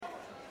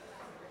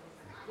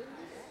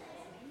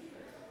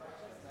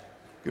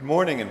Good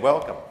morning and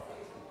welcome.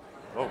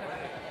 Oh.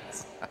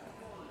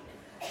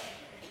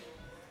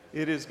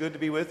 It is good to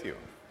be with you.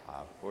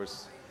 Of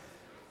course,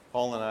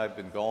 Paul and I have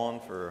been gone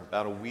for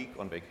about a week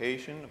on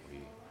vacation. We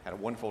had a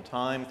wonderful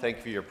time. Thank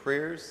you for your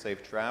prayers,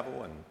 safe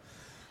travel, and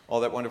all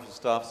that wonderful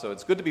stuff. So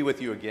it's good to be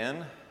with you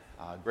again.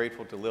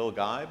 Grateful to Lil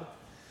Geib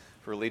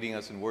for leading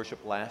us in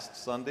worship last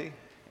Sunday,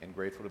 and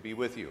grateful to be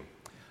with you.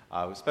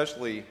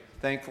 Especially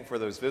thankful for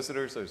those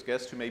visitors, those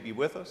guests who may be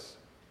with us.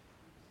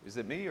 Is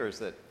it me or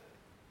is it...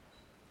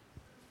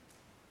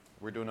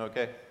 We're doing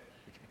okay?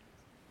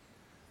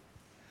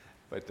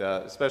 But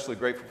especially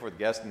grateful for the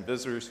guests and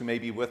visitors who may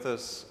be with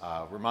us.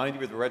 Remind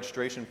you of the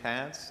registration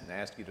pads and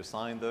ask you to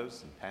sign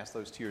those and pass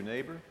those to your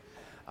neighbor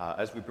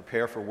as we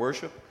prepare for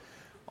worship.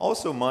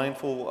 Also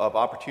mindful of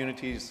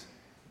opportunities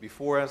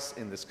before us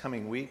in this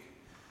coming week.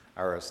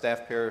 Our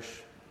staff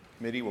parish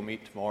committee will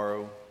meet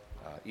tomorrow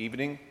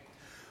evening.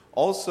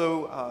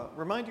 Also,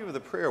 remind you of the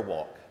prayer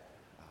walk.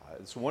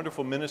 It's a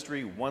wonderful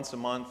ministry once a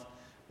month.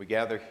 We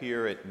gather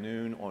here at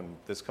noon on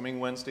this coming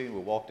Wednesday.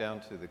 We'll walk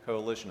down to the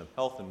Coalition of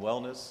Health and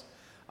Wellness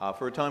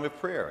for a time of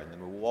prayer, and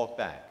then we'll walk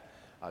back.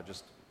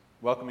 Just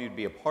welcome you to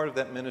be a part of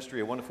that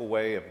ministry, a wonderful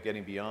way of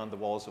getting beyond the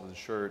walls of the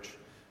church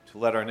to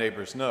let our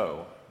neighbors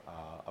know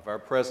of our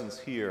presence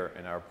here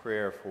and our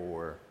prayer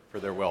for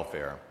their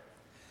welfare.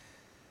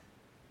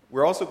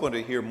 We're also going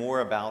to hear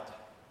more about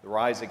the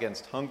Rise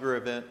Against Hunger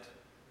event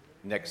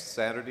next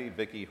Saturday.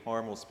 Vicki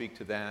Harm will speak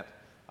to that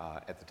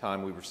at the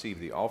time we receive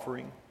the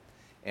offering.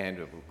 And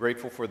we're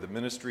grateful for the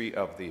ministry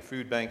of the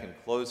food bank and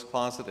clothes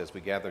closet as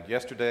we gathered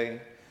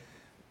yesterday.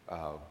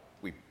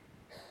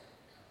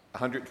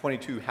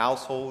 122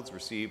 households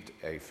received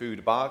a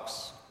food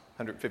box,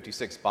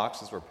 156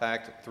 boxes were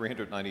packed,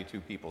 392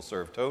 people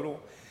served total,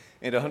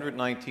 and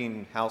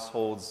 119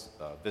 households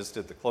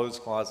visited the clothes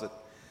closet.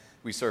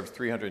 We served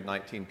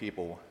 319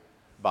 people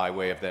by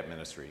way of that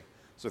ministry.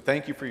 So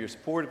thank you for your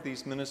support of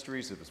these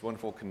ministries. It was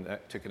wonderful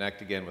to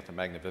connect again with the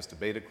Magna Vista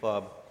Beta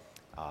Club.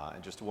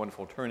 And just a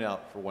wonderful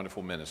turnout for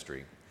wonderful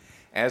ministry.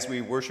 As we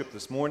worship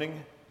this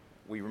morning,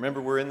 we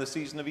remember we're in the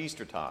season of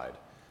Eastertide.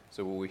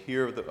 So we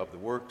hear of the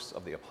works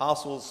of the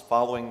apostles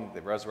following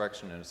the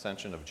resurrection and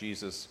ascension of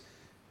Jesus,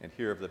 and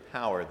hear of the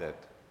power that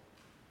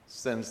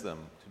sends them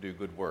to do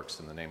good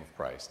works in the name of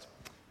Christ.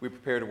 We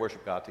prepare to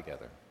worship God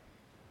together.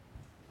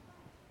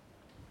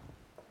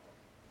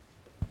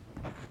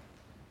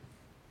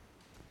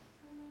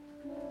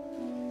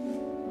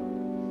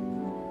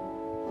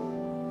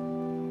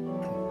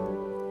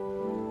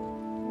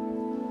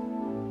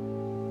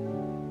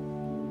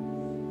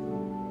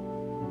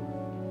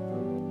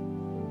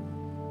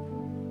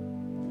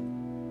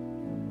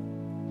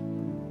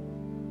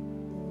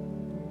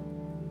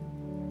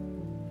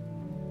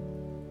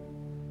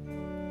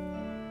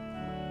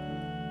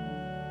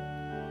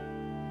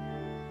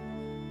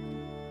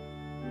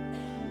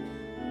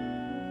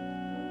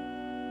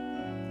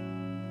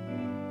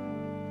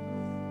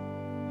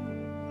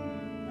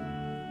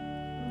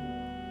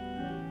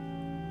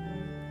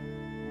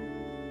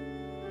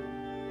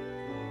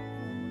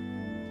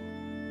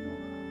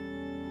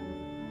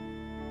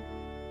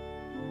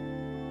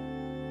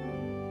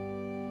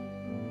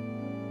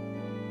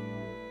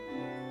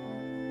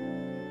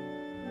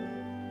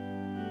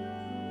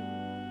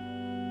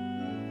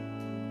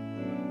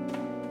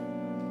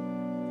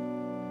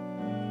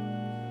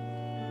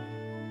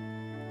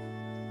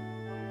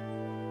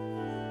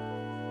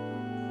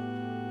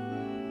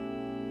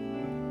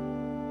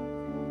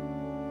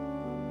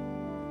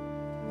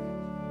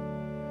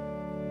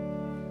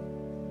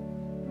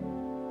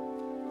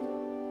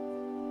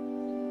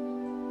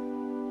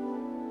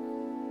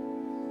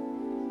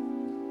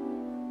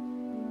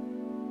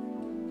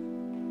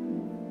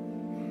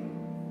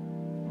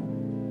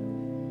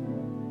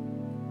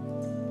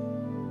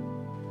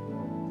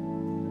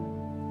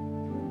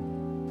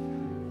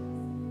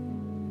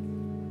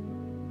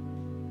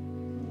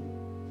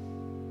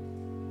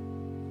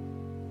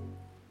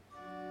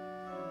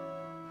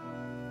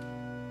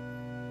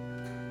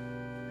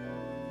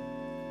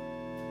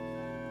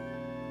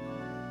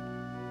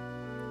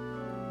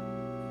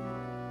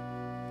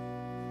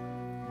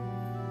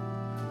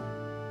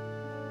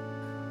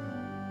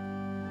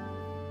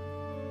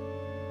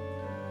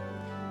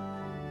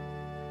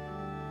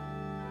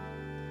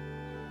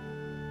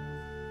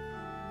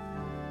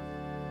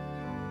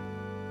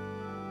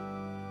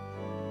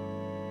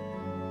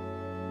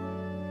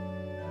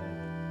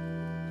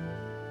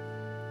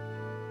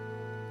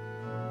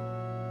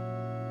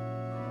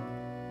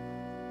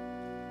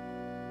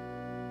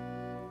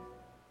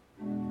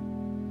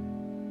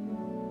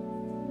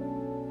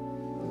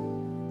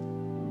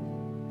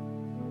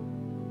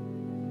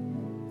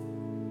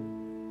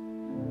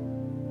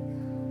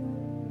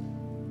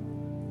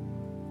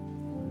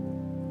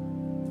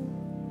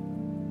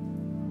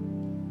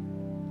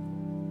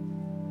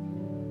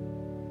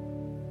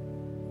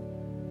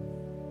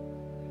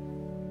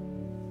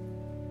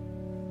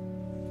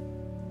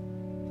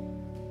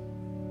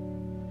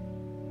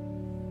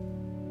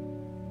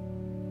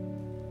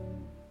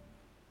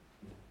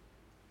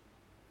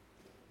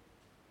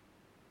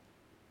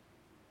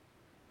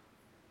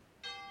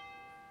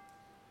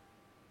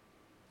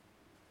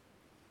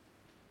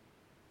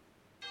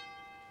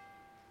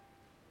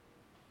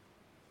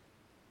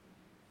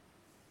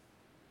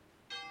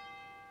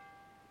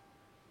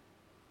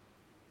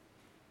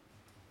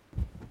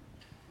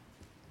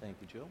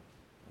 you, Jill,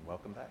 and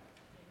welcome back.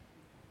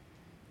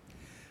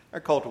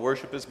 Our call to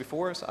worship is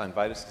before us. I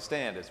invite us to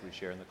stand as we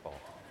share in the call.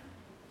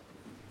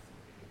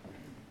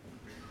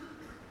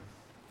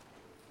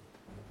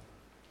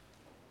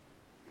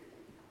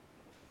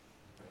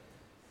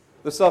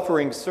 The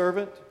suffering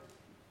servant,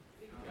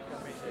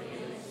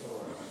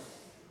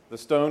 the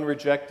stone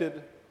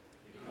rejected,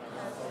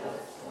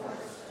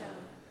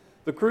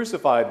 the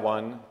crucified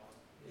one,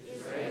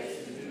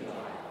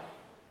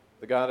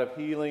 the God of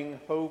healing,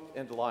 hope,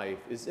 and life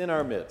is in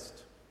our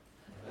midst.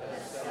 Let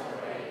us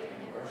celebrate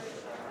and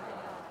worship our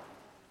God.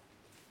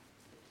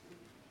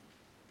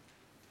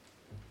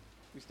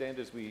 We stand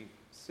as we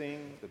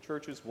sing the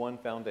church's one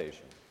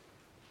foundation.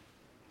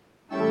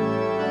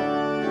 Jesus.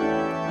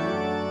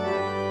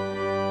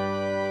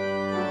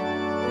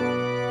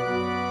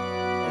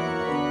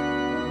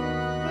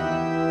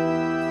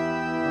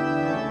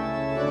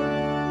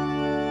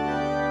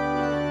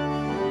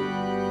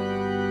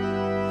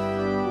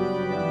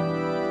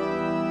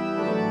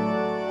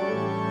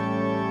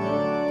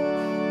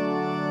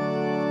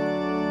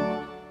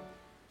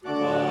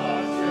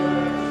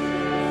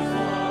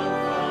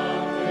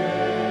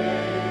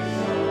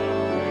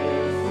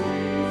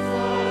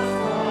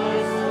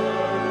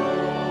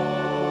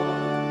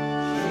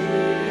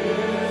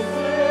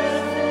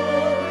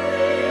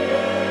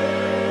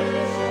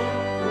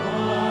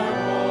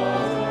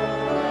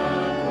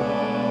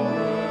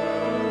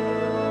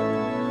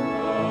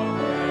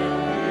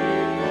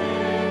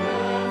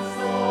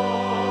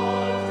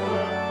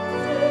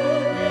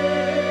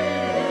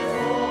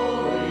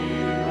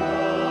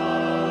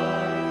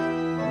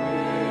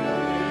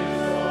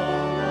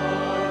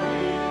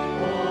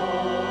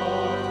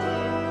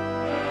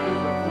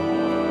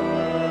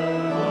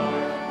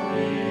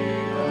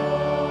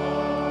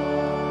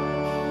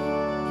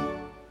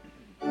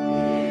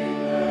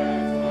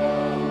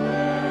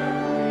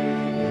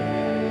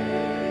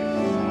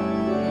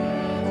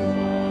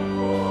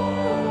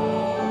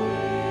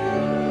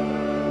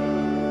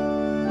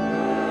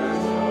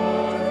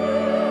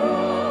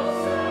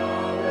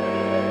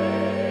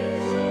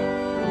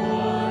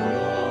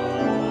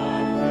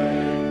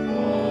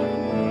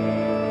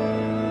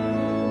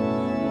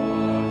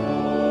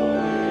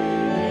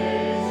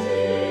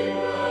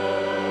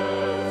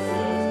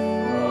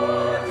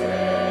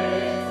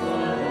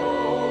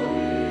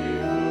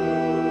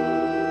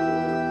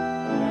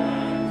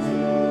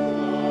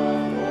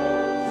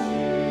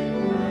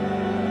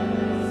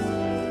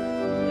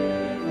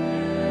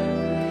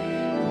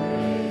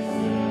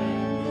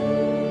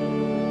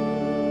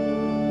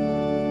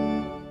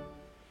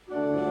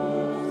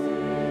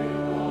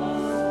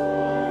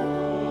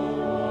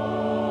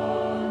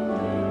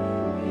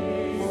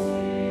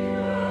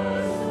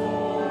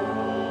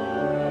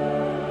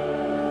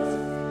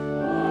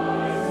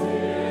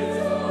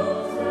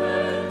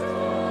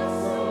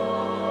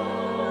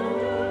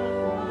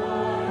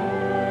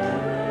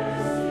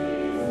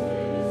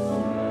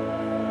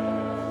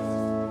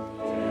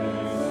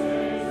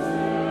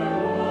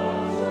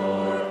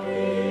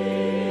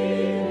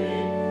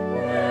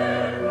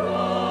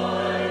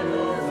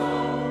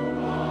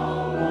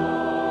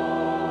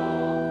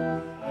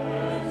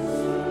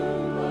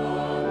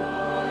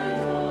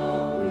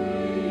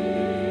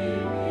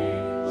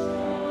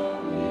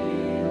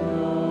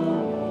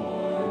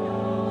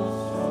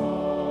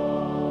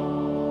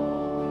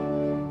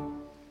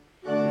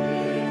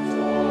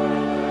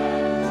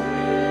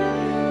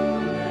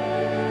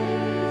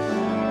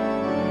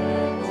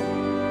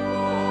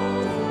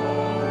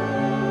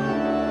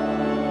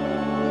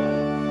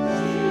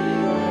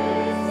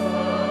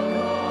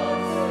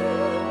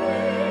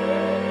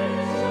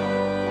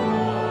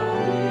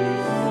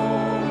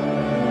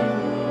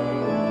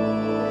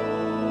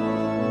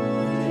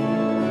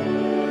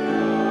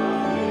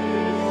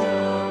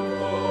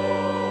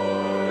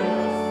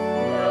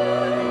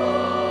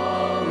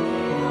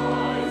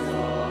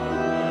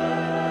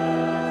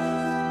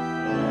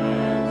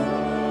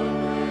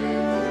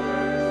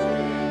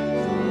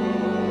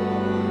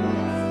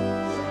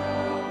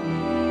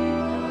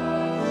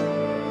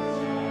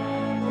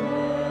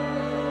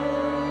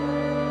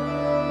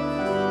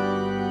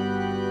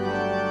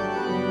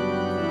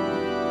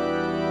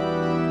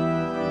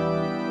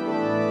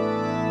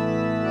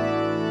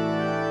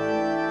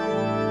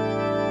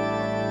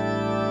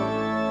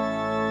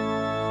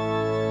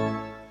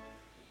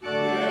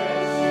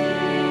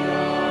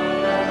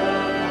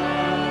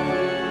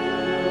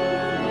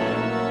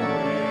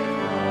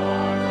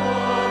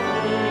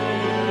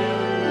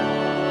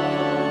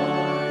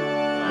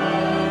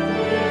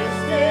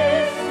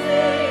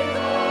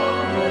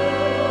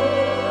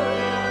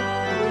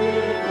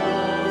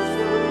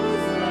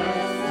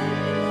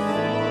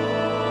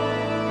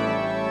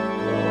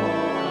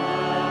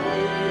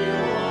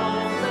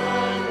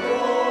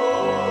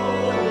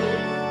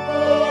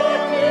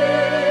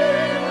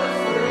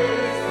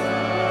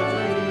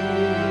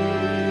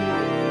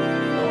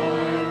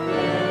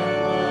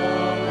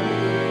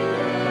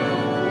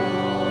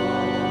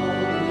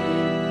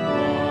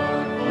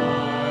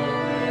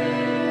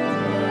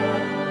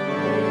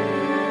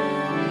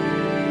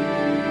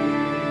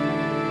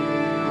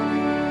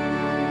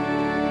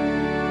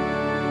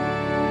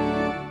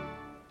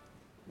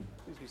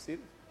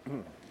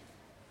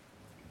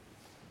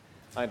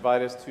 I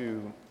invite us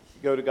to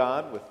go to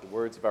God with the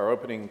words of our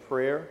opening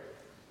prayer.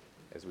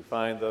 As we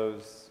find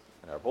those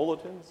in our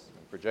bulletins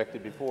and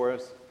projected before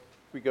us,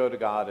 we go to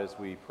God as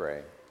we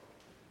pray.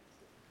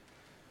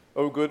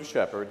 O Good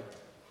Shepherd,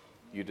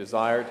 you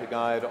desire to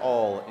guide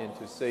all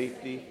into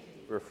safety,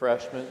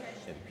 refreshment,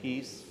 and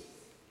peace.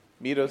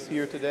 Meet us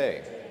here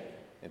today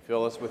and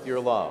fill us with your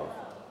love,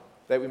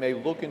 that we may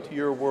look into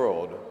your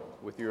world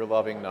with your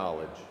loving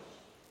knowledge.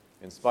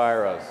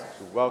 Inspire us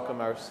to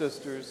welcome our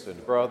sisters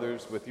and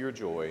brothers with your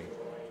joy,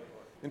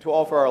 and to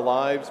offer our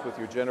lives with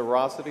your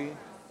generosity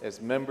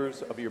as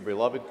members of your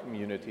beloved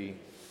community.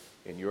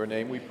 In your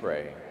name we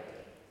pray.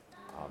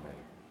 Amen.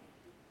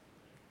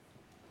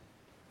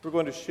 We're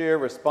going to share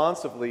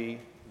responsively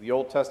the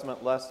Old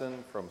Testament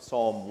lesson from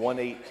Psalm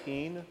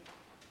 118,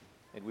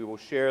 and we will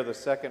share the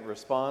second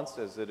response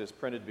as it is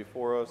printed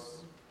before us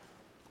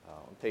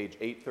on page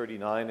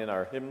 839 in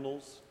our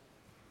hymnals.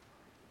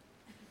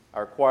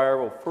 Our choir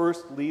will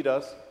first lead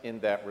us in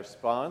that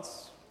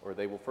response, or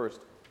they will first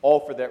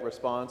offer that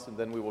response, and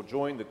then we will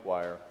join the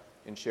choir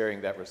in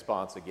sharing that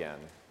response again.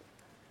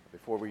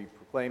 Before we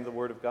proclaim the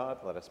word of God,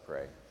 let us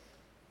pray.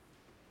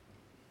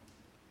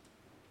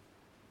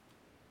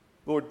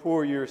 Lord,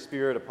 pour your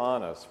Spirit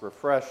upon us,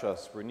 refresh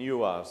us,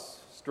 renew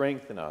us,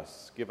 strengthen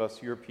us, give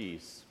us your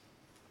peace.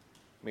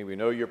 May we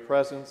know your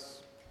presence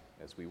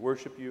as we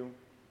worship you.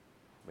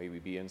 May we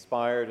be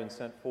inspired and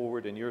sent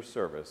forward in your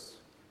service.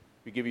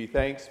 We give you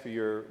thanks for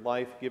your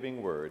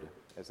life-giving word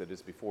as it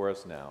is before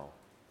us now.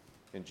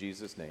 In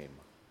Jesus' name,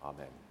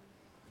 amen.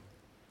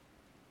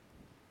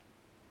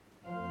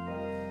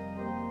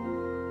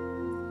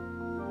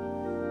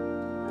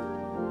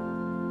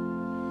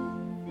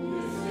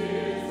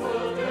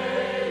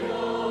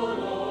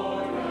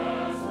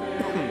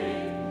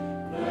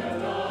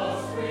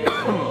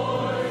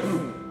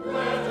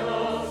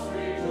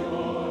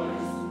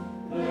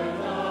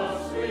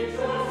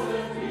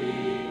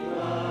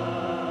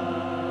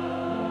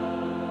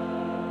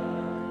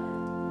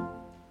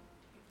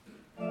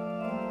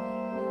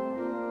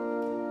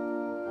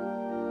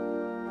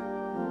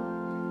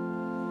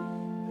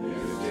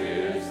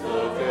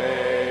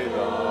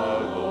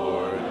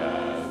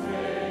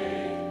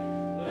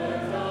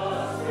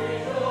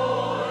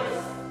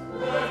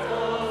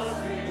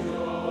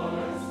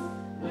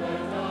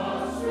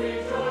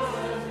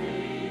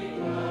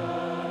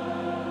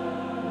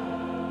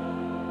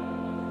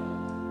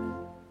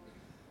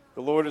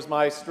 The Lord is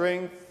my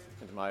strength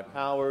and my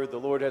power. The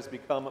Lord has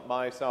become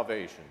my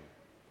salvation.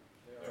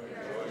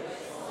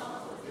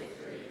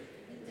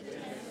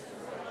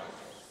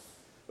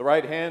 The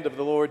right hand of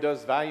the Lord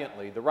does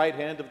valiantly. The right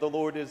hand of the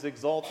Lord is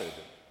exalted.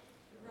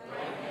 I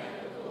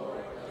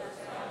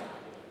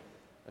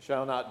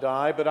shall not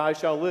die, but I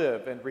shall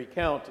live and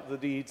recount the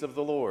deeds of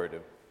the Lord.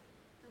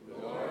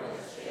 The Lord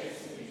has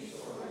chastened me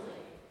sorely,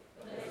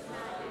 but has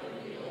not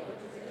given me over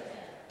to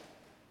death.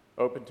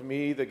 Open to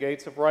me the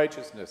gates of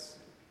righteousness,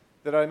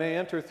 that I may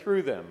enter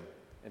through them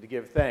and to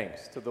give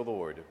thanks to the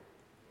Lord.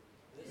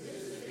 This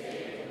is the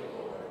day of the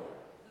Lord.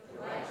 The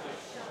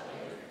righteous shall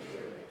enter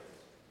through it.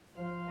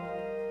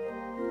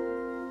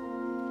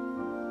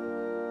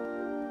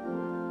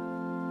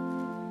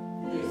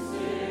 This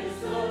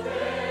is the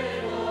day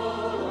the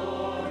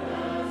Lord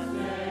has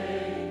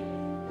made.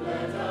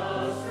 Let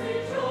us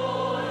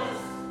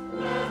rejoice.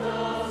 Let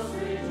us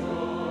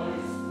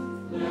rejoice.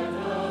 Let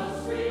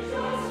us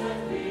rejoice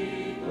and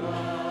be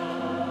glad.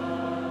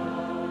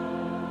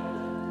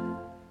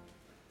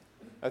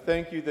 I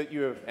thank you that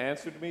you have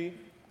answered me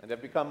and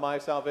have become my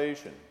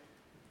salvation.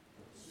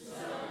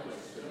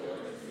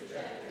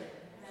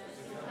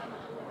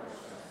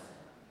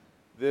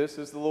 This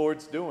is the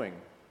Lord's doing.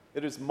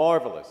 It is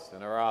marvelous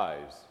in our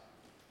eyes.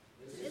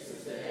 This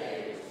is the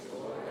day which the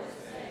Lord has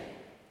made.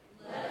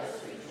 Let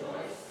us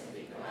rejoice and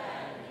be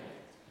glad in it.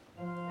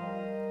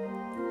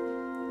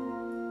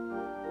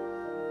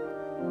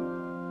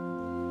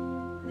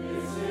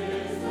 This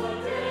is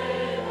the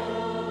day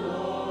the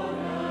Lord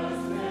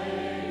has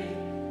made.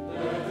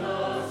 Let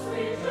us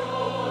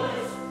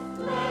rejoice.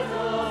 Let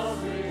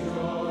us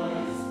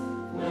rejoice.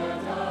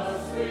 Let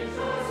us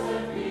rejoice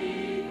and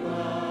be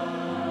glad.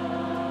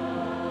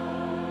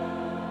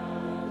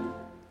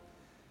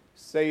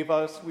 Save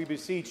us, we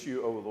beseech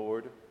you, O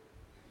Lord.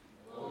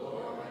 O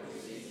Lord, we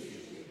beseech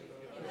you,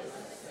 give us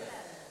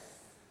success.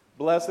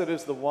 Blessed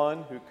is the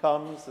one who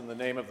comes in the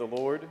name of the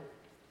Lord.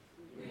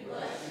 We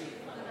bless you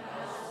from the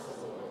house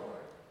of the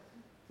Lord.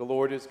 The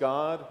Lord is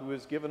God, who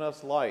has given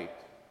us light.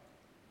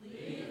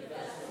 Lead the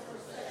festal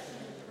procession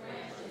into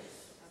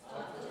branches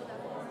up to the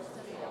horns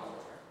of the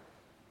altar.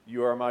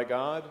 You are my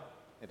God,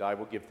 and I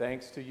will give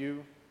thanks to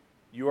you.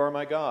 You are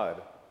my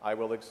God, I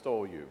will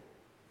extol you.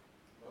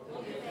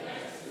 We'll give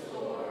thanks to the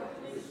Lord,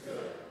 who is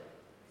good,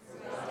 for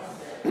God's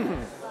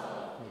steadfast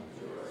love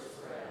endures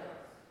forever.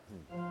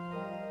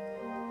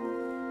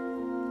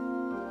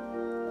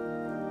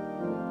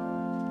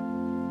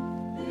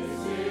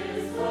 This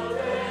is the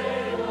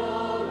day the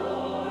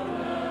Lord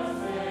has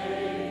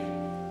made.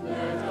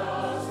 Let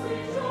us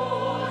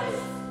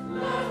rejoice.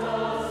 Let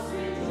us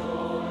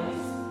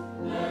rejoice.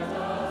 Let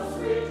us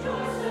rejoice.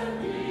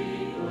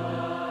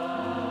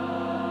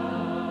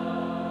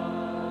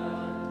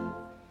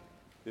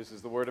 This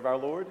is the word of our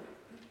Lord.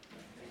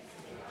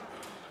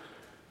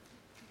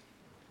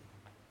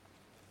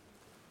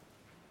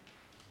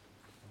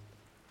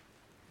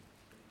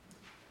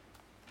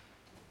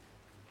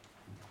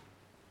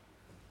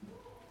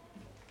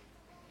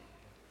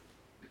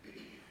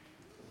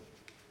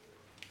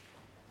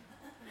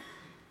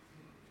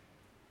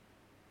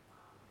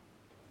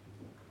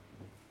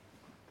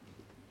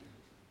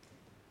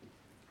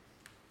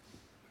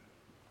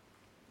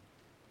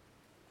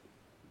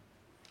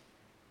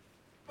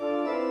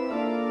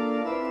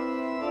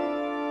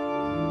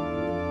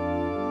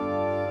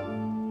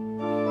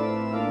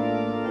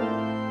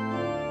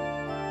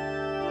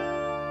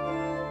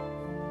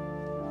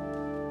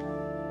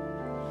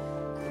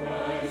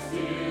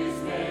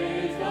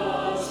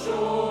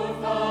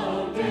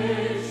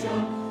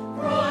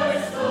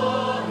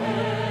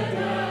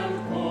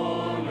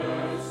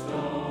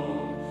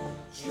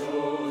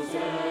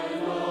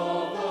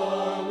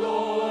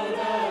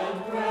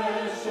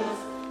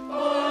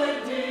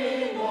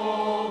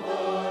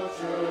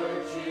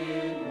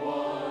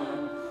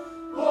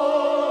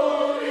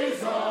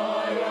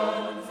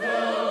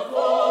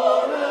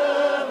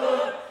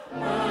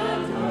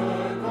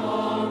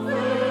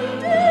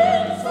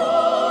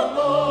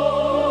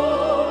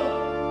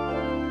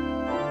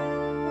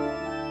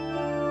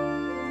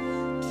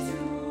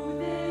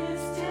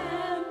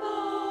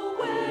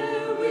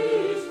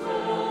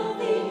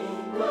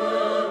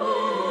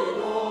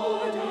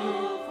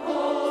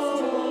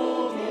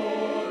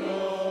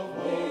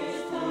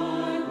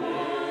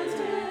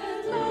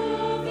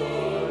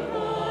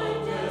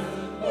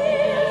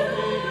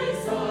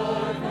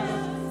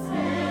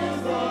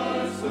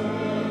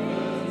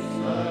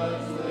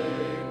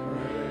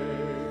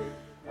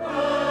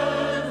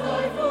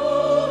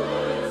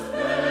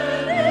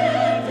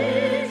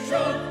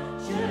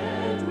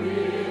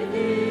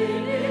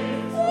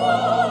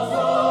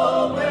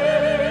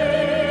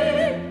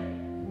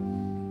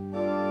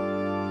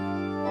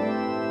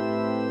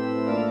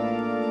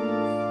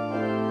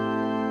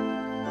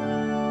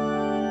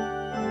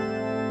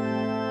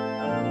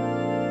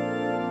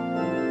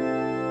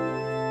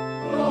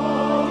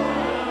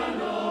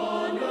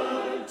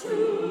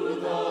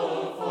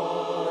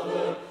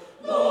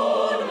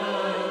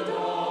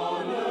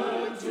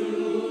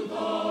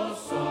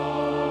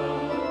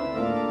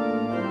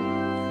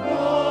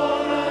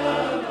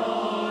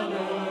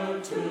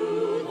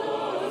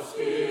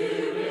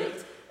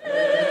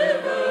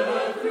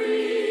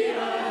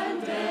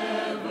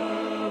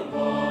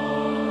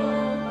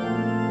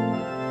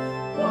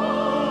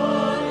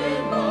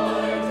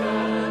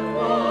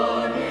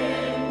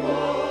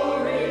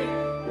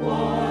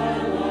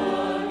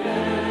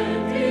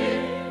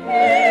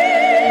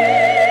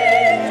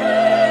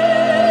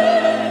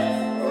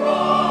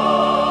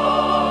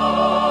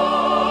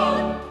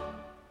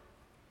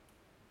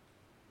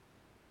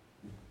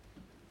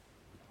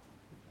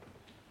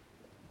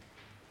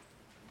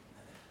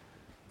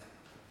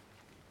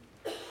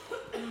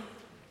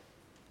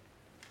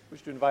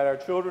 wish to invite our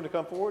children to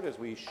come forward as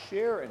we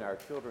share in our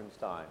children's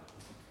time.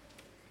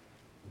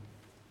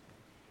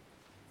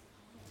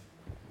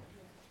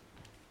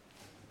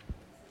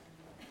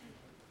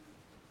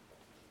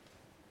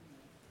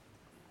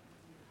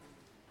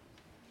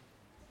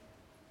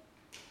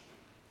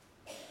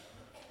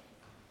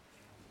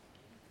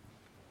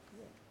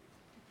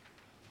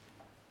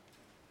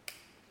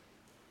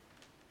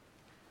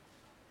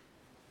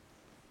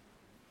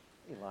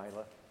 Hey,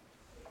 Lila.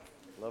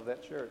 Love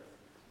that shirt.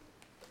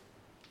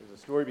 There's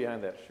a story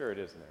behind that shirt,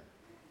 isn't there?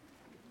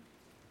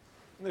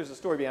 And there's a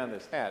story behind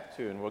this hat,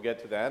 too, and we'll get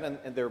to that,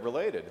 and they're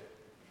related.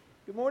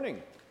 Good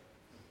morning.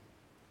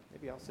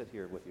 Maybe I'll sit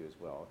here with you as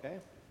well, okay?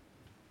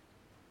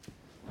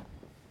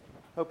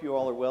 Hope you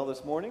all are well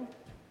this morning.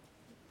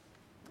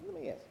 Let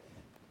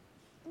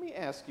me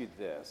ask you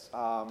this.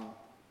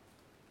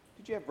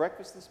 Did you have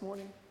breakfast this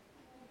morning?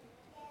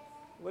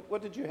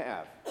 What did you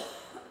have?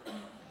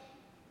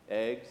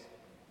 Eggs?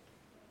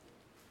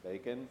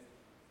 Bacon?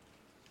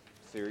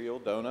 Cereal?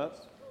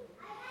 Donuts?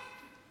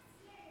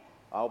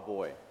 Oh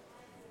boy.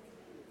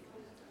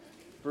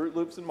 Fruit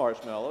Loops and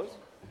marshmallows.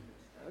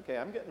 Okay,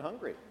 I'm getting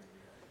hungry.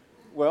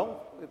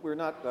 Well, we're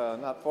not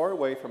far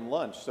away from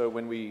lunch, so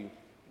when we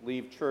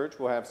leave church,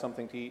 we'll have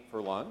something to eat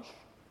for lunch.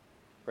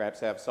 Perhaps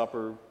have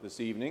supper this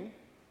evening.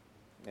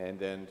 And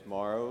then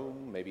tomorrow,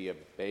 maybe a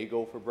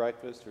bagel for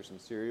breakfast or some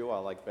cereal. I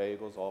like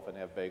bagels, often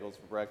have bagels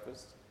for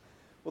breakfast.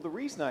 Well, the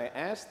reason I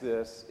ask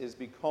this is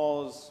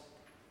because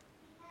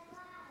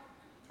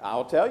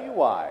I'll tell you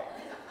why.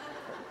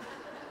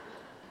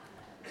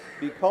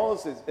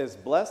 Because as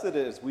blessed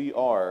as we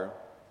are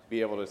to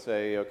be able to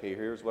say, okay,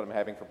 here's what I'm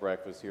having for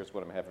breakfast, here's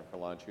what I'm having for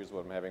lunch, here's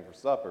what I'm having for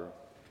supper,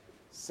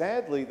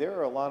 sadly, there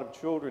are a lot of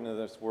children in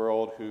this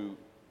world who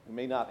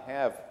may not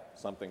have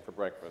something for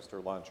breakfast or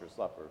lunch or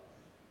supper.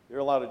 There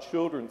are a lot of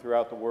children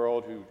throughout the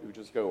world who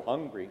just go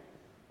hungry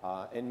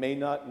and may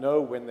not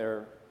know when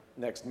their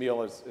next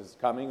meal is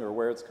coming or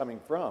where it's coming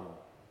from.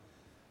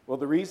 Well,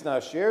 the reason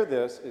I share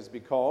this is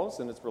because,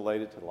 and it's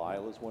related to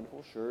Lila's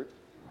wonderful shirt,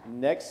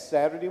 next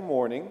Saturday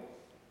morning,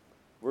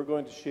 we're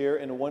going to share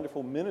in a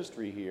wonderful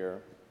ministry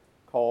here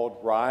called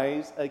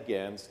Rise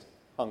Against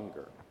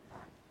Hunger.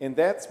 And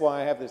that's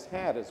why I have this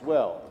hat as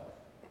well.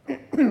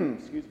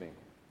 Excuse me.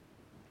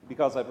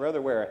 Because I'd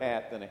rather wear a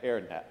hat than a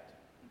hairnet.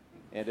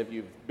 And if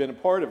you've been a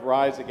part of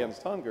Rise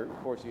Against Hunger,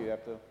 of course you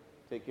have to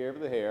take care of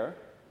the hair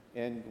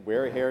and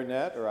wear a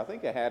hairnet, or I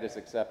think a hat is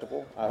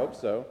acceptable. I hope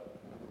so.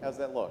 How's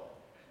that look?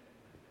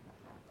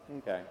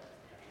 Okay.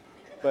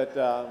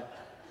 But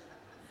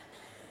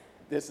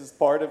this is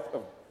part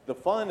of the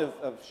fun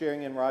of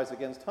sharing in Rise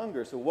Against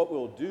Hunger. So what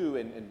we'll do,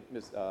 and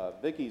Ms.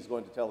 Vicki is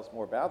going to tell us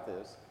more about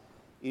this,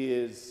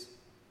 is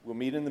we'll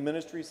meet in the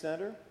ministry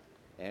center,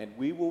 and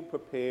we will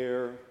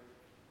prepare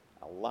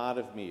a lot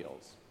of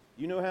meals.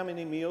 You know how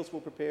many meals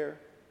we'll prepare?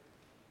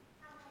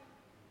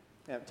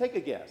 Now, take a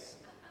guess.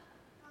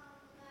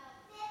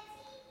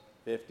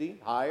 50?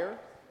 Higher?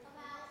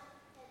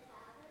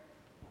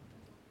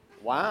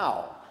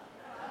 Wow.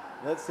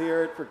 Let's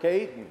hear it for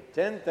Caden.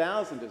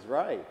 10,000 is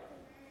right.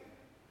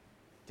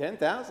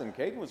 10,000,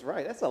 Caden was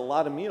right. That's a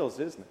lot of meals,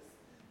 isn't it?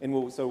 And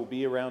we'll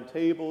be around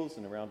tables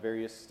and around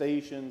various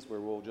stations where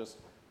we'll just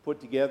put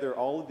together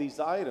all of these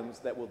items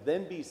that will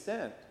then be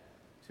sent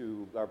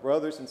to our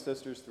brothers and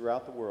sisters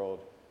throughout the world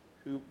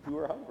who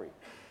are hungry.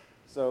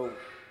 So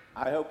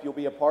I hope you'll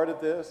be a part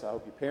of this. I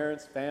hope your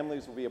parents,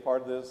 families will be a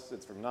part of this.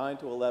 It's from 9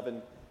 to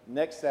 11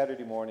 next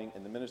Saturday morning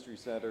in the Ministry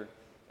Center.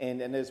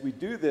 And as we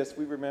do this,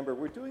 we remember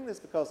we're doing this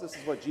because this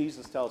is what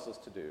Jesus tells us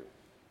to do.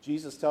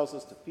 Jesus tells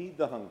us to feed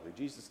the hungry.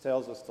 Jesus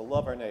tells us to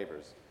love our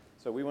neighbors.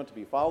 So we want to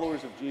be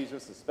followers of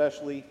Jesus,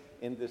 especially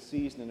in this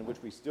season in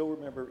which we still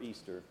remember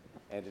Easter,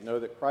 and to know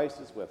that Christ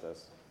is with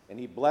us, and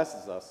he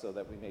blesses us so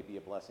that we may be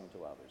a blessing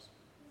to others.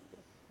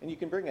 And you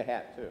can bring a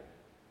hat too,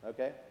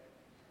 okay?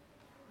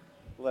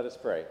 Let us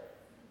pray.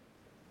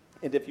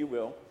 And if you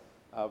will,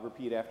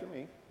 repeat after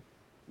me.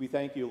 We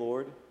thank you,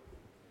 Lord,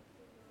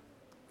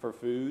 for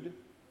food,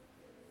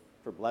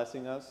 for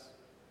blessing us,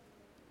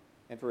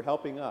 and for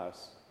helping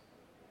us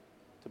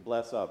to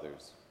bless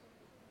others.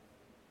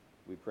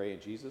 We pray in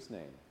Jesus'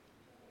 name.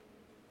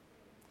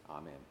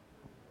 Amen.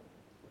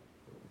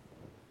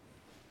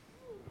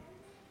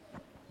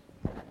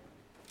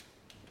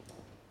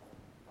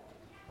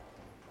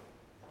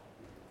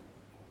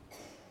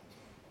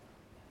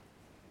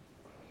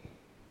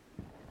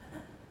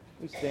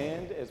 We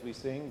stand as we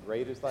sing,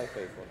 "Great is Thy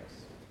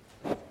Faithfulness."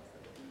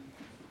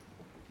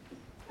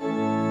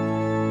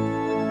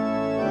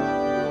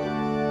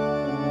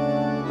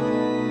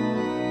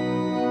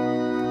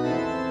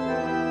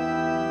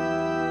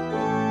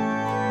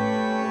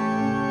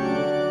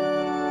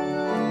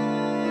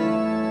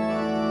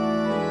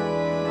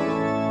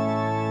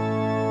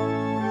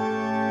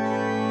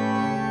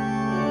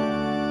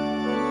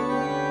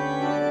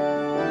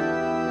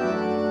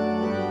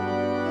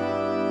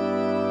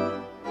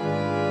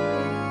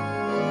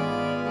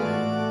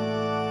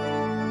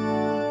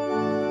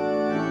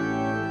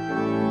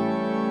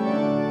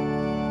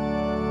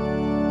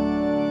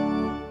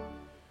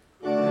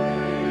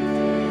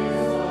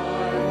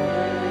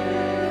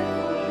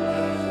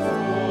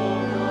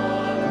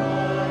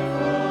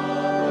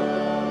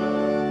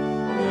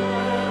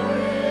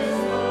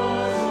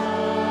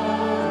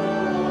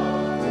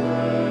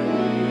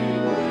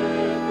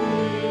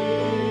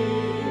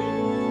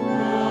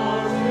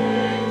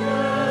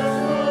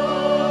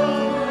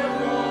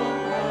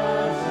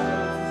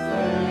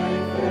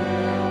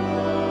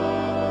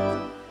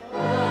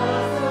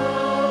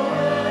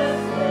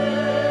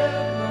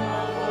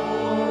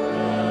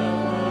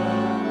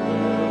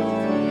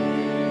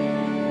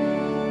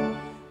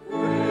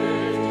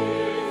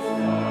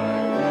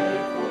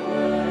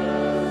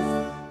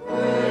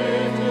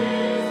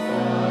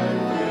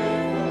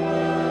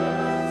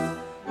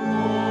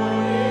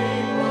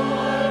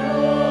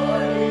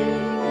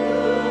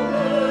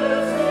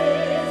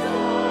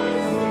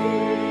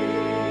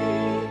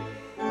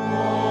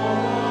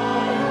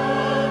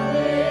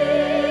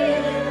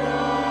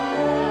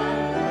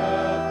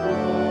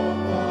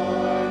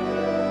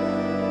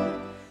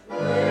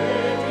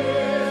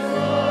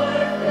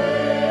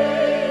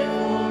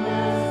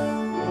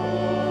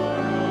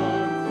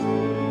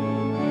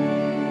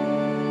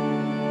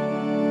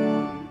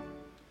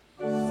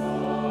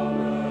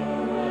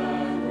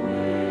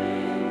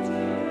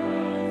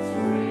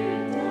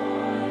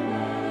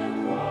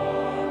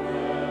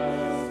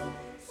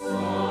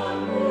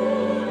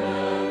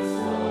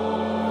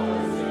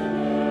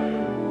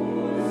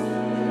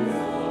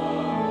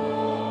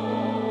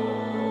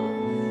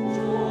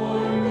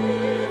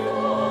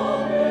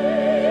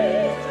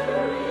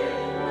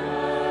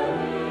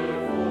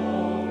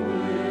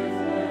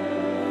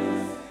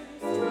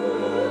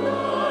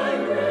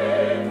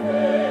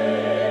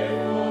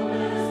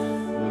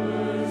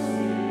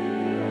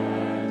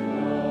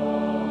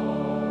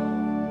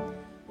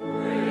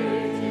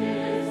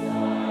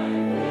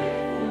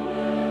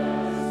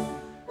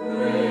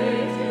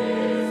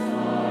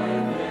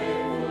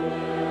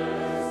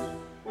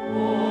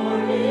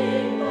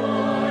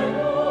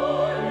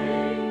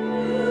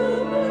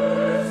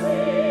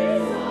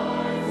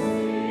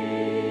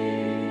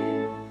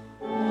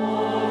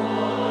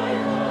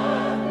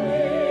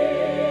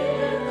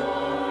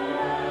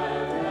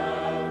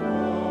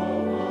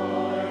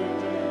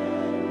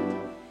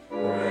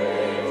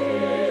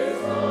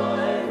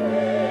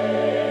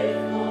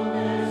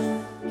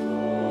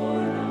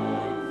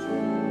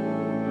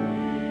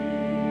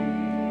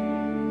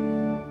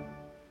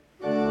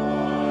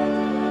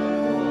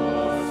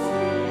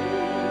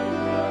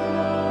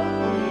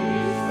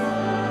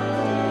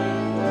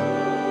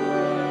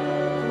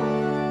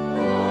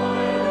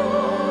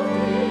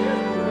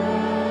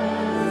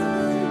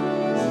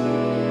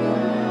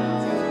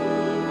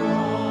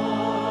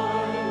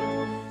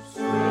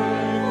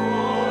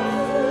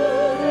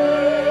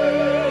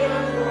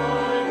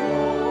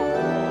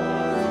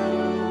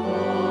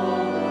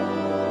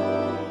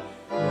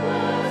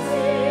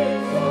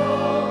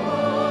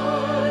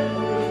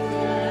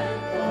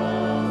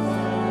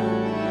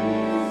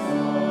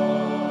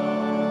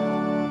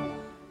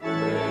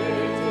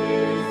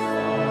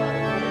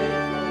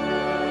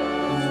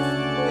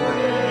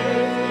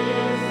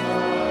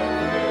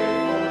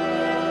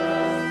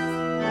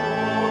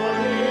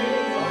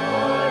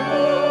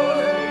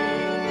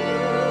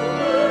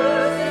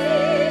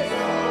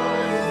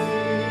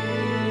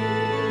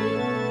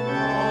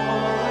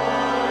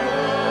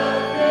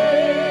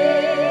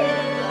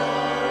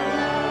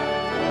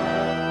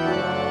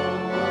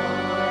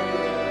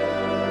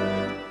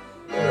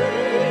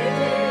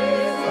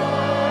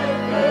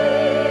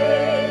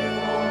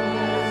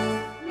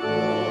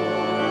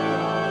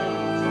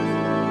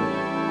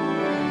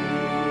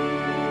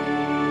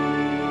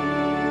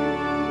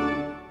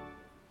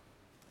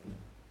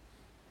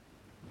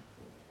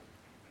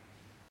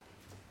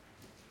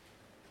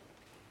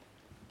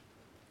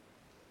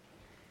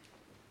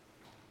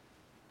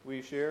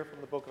 we share from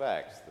the book of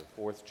Acts,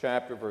 the 4th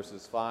chapter,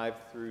 verses 5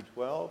 through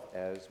 12,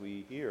 as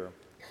we hear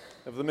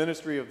of the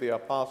ministry of the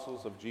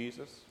apostles of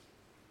Jesus.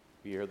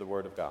 We hear the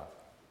word of God.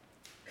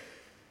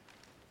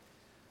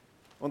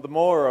 On the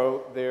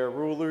morrow, their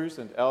rulers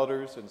and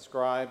elders and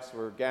scribes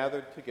were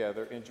gathered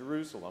together in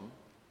Jerusalem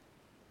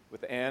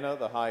with Anna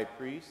the high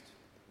priest,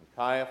 and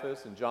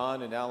Caiaphas and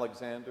John and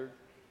Alexander,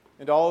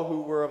 and all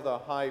who were of the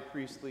high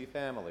priestly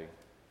family.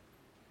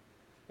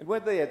 And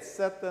when they had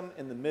set them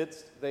in the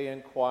midst, they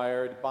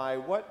inquired, "By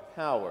what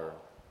power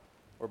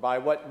or by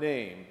what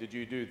name did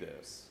you do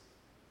this?"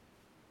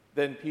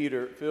 Then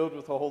Peter, filled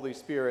with the Holy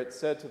Spirit,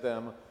 said to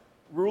them,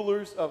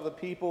 "Rulers of the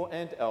people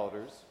and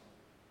elders,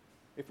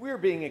 if we are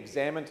being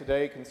examined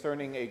today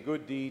concerning a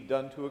good deed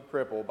done to a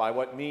cripple, by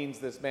what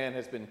means this man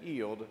has been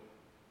healed,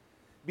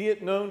 be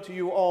it known to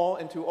you all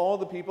and to all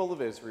the people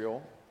of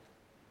Israel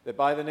that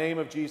by the name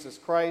of Jesus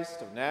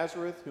Christ of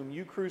Nazareth, whom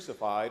you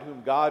crucified,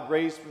 whom God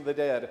raised from the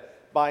dead,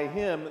 by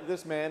him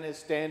this man is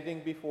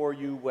standing before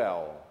you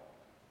well.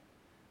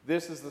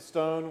 This is the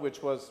stone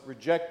which was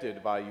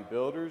rejected by you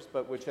builders,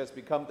 but which has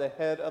become the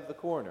head of the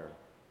corner.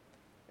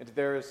 And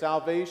there is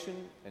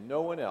salvation in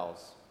no one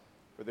else,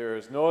 for there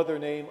is no other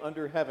name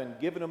under heaven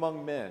given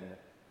among men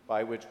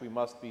by which we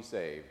must be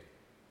saved."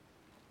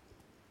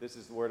 This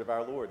is the word of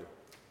our Lord.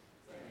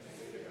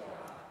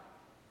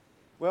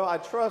 Well, I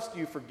trust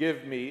you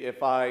forgive me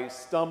if I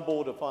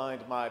stumble to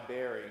find my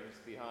bearings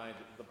behind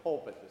the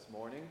pulpit this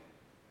morning.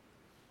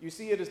 You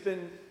see, it has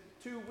been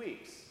 2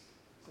 weeks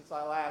since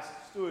I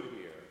last stood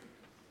here,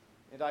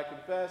 and I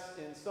confess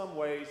in some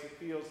ways it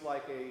feels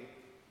like a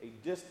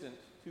distant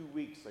 2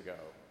 weeks ago.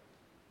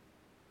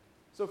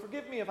 So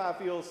forgive me if I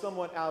feel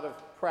somewhat out of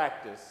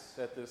practice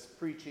at this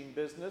preaching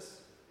business.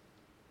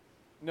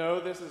 No,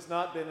 this has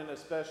not been an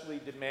especially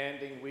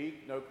demanding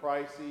week, no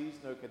crises,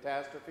 no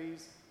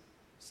catastrophes.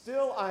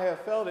 Still, I have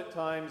felt at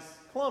times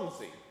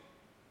clumsy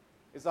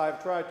as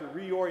I've tried to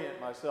reorient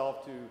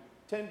myself to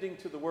tending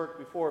to the work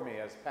before me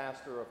as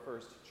pastor of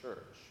First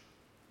Church.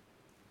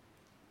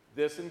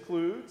 This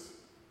includes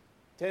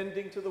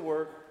tending to the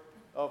work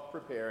of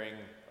preparing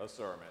a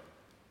sermon.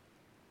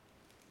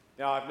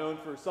 Now, I've known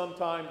for some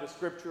time the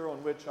scripture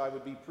on which I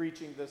would be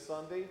preaching this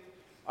Sunday.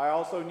 I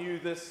also knew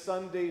this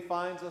Sunday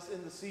finds us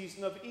in the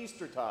season of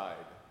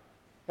Eastertide,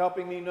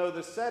 helping me know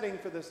the setting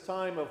for this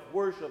time of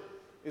worship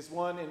is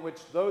one in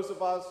which those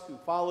of us who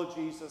follow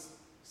Jesus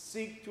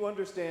seek to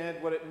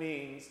understand what it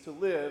means to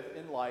live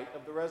in light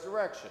of the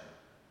resurrection.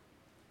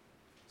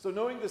 So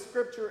knowing the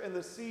scripture and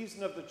the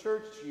season of the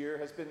church year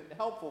has been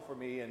helpful for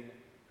me in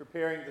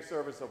preparing the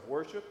service of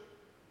worship.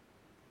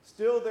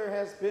 Still, there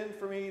has been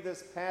for me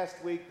this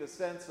past week the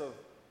sense of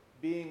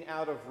being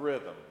out of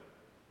rhythm,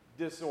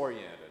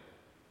 disoriented.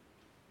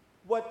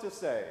 What to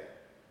say?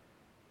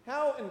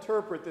 How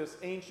interpret this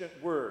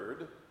ancient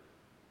word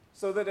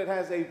so that it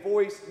has a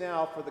voice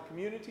now for the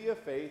community of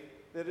faith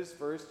that is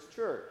First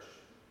Church?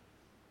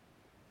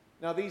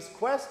 Now, these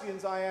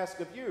questions I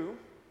ask of you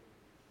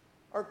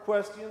are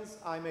questions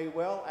I may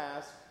well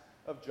ask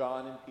of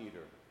John and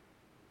Peter.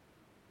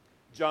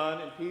 John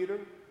and Peter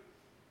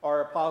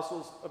are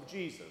apostles of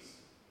Jesus,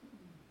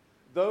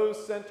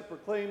 those sent to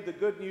proclaim the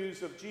good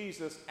news of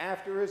Jesus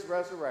after his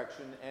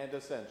resurrection and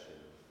ascension.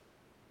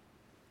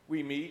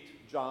 We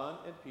meet John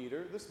and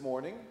Peter this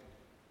morning.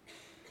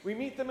 We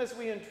meet them as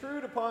we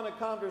intrude upon a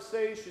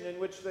conversation in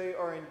which they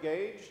are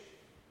engaged.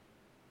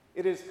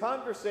 It is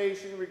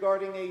conversation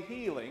regarding a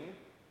healing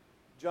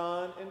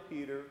John and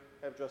Peter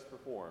have just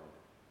performed.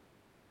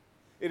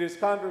 It is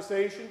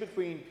conversation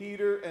between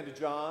Peter and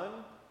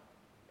John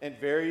and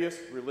various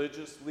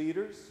religious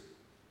leaders.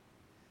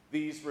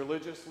 These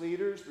religious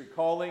leaders,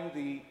 recalling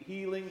the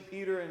healing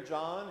Peter and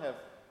John have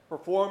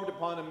performed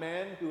upon a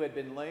man who had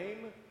been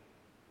lame,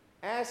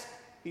 ask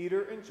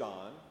Peter and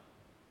John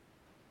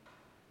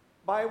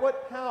by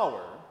what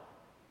power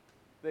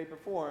they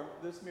performed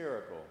this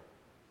miracle.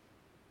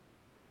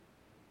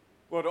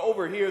 Well, to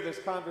overhear this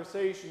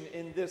conversation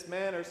in this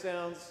manner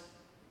sounds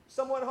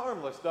somewhat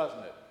harmless,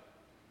 doesn't it?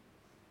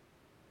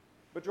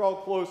 But draw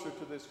closer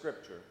to this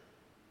scripture.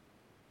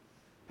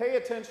 Pay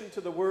attention to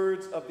the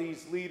words of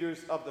these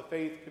leaders of the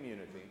faith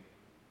community.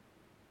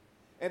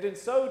 And in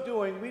so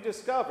doing, we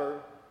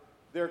discover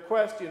their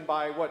question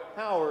by what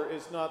power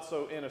is not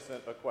so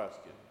innocent a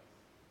question.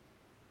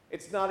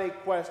 It's not a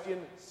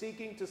question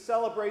seeking to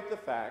celebrate the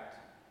fact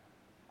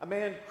a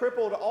man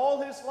crippled all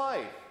his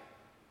life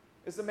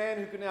is a man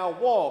who can now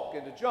walk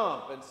and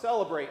jump and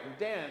celebrate and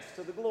dance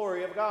to the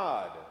glory of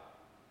God.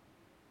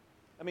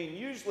 I mean,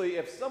 usually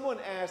if someone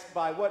asks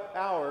by what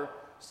power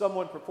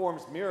someone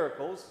performs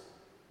miracles,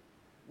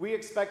 we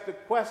expect the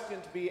question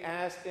to be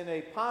asked in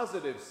a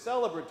positive,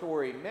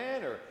 celebratory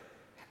manner.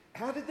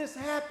 How did this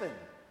happen?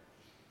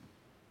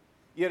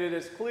 Yet it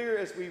is clear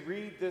as we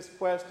read this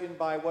question,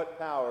 by what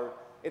power,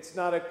 it's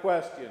not a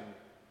question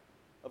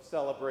of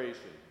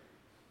celebration.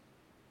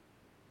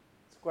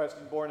 It's a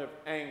question born of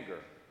anger,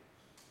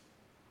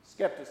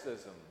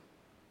 skepticism,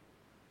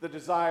 the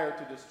desire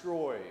to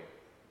destroy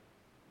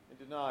and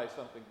deny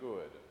something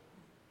good.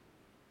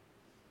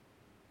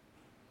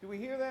 Do we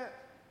hear that?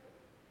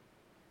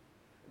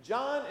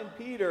 John and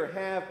Peter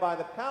have, by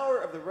the power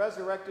of the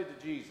resurrected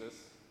Jesus,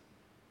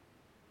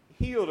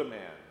 healed a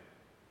man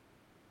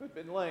who had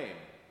been lame.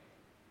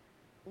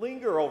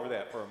 Linger over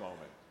that for a moment.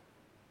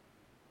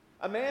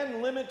 A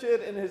man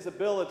limited in his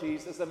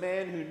abilities is a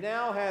man who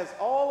now has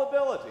all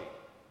ability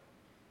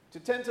to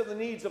tend to the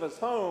needs of his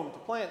home, to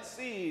plant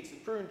seeds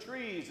and prune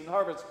trees and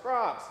harvest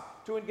crops,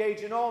 to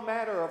engage in all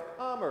manner of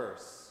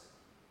commerce.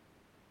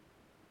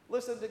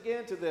 Listen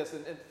again to this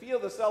and feel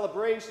the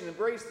celebration,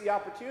 embrace the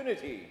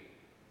opportunity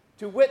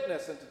to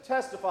witness and to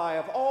testify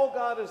of all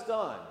God has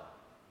done.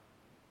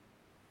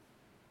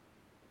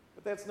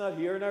 But that's not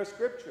here in our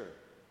scripture.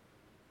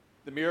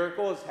 The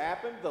miracle has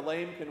happened, the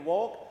lame can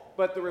walk,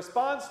 but the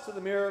response to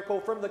the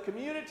miracle from the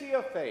community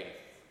of faith,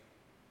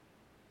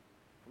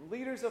 from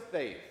leaders of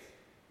faith,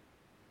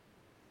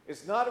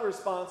 is not a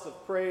response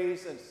of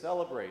praise and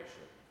celebration.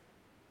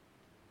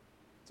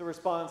 It's a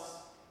response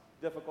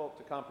difficult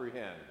to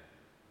comprehend.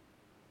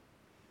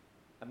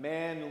 A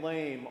man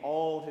lame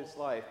all his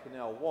life can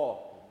now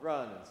walk and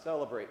run and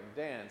celebrate and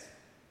dance,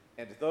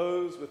 and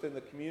those within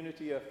the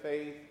community of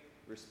faith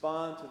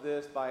respond to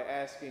this by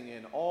asking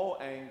in all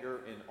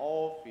anger, in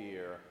all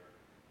fear,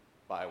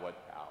 by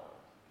what power?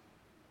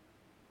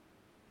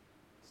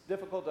 It's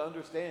difficult to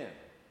understand.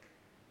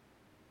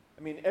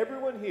 I mean,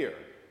 everyone here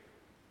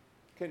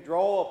can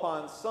draw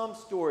upon some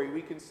story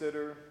we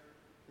consider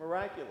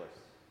miraculous.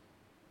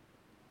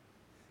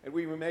 And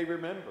we may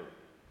remember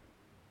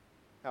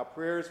how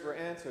prayers were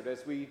answered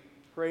as we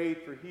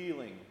prayed for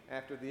healing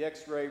after the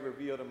x-ray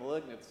revealed a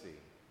malignancy,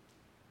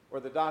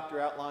 or the doctor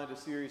outlined a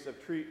series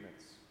of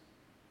treatments,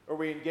 or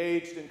we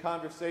engaged in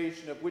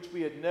conversation of which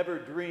we had never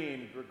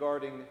dreamed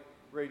regarding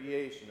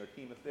radiation or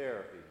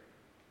chemotherapy.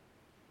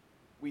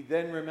 We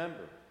then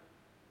remember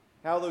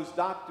how those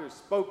doctors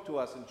spoke to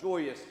us in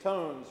joyous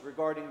tones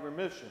regarding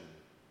remission,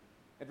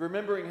 and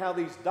remembering how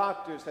these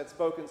doctors had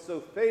spoken so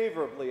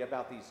favorably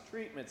about these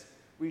treatments,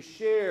 we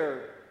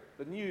share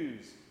the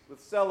news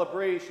with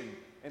celebration.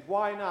 And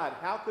why not?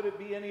 How could it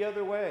be any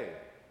other way?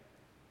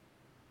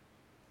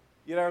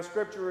 Yet our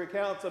scripture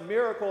recounts a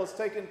miracle has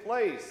taken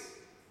place.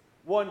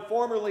 One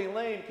formerly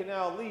lame can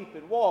now leap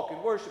and walk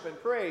and worship and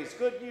praise.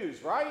 Good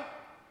news, right?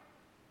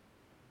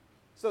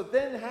 So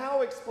then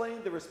how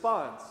explain the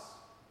response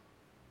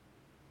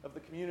of the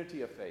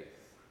community of faith?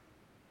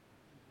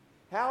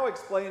 How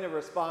explain a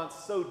response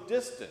so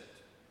distant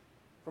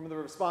from the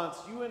response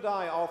you and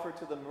I offer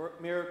to the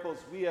miracles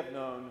we have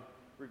known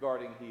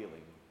regarding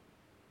healing?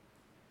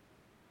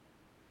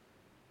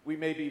 We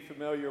may be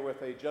familiar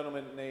with a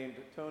gentleman named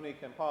Tony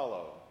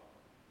Campolo.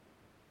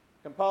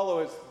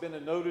 Campolo has been a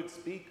noted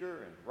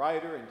speaker and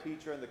writer and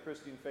teacher in the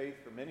Christian faith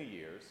for many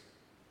years.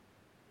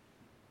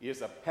 He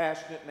is a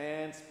passionate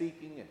man,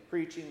 speaking and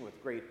preaching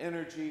with great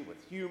energy, with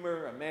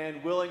humor, a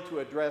man willing to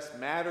address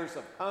matters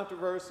of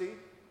controversy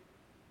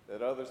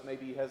that others may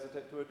be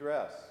hesitant to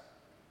address.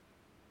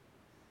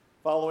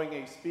 Following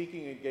a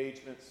speaking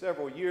engagement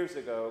several years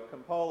ago,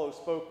 Campolo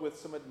spoke with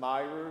some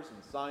admirers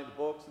and signed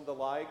books and the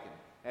like, and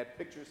had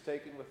pictures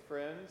taken with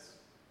friends.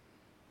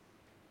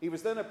 He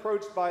was then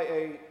approached by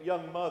a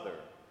young mother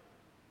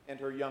and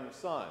her young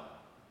son.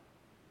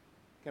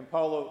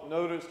 Campolo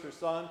noticed her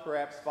son,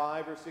 perhaps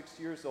 5 or 6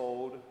 years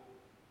old,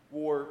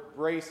 wore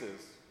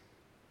braces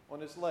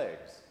on his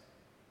legs.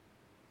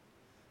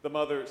 The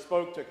mother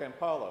spoke to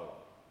Campolo.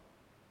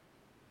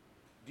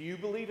 "Do you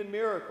believe in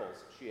miracles?"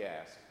 she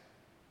asked.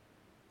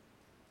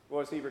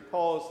 Well, as he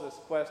recalls this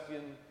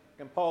question,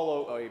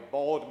 Campolo, a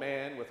bald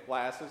man with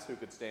glasses who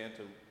could stand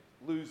to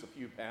lose a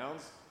few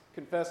pounds,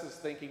 confesses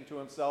thinking to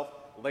himself,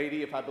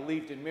 "Lady, if I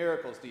believed in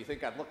miracles, do you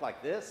think I'd look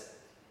like this?"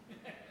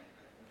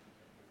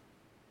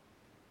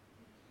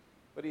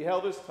 But he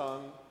held his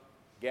tongue,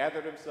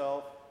 gathered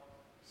himself,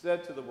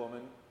 said to the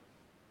woman,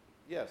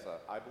 "Yes,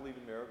 I believe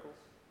in miracles."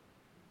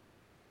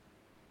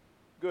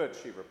 "Good,"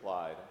 she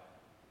replied.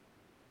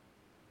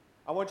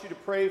 "I want you to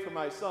pray for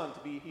my son to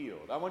be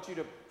healed. I want you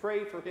to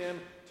pray for him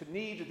to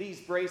need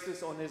these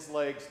braces on his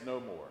legs no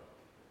more."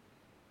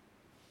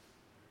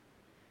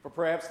 For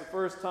perhaps the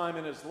first time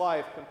in his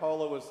life,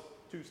 Campolo was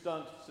too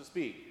stunned to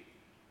speak.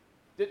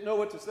 Didn't know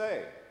what to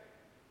say.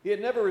 He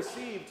had never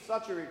received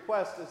such a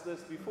request as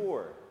this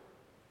before.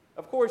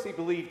 Of course, he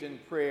believed in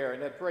prayer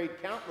and had prayed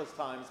countless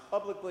times,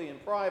 publicly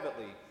and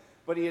privately,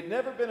 but he had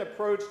never been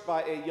approached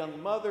by a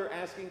young mother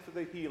asking for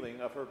the healing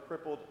of her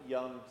crippled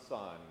young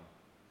son.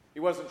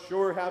 He wasn't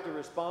sure how to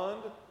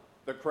respond.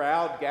 The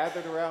crowd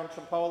gathered around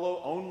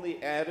Campolo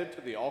only added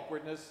to the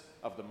awkwardness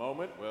of the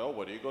moment. "Well,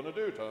 what are you going to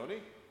do,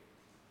 Tony?"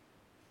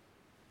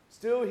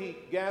 Still, he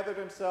gathered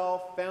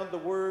himself, found the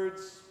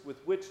words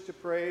with which to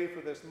pray for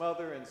this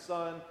mother and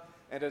son,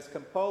 and as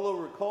Campolo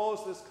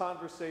recalls this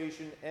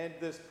conversation and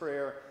this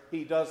prayer,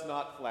 he does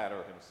not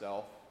flatter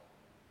himself.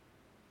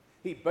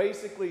 He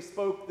basically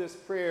spoke this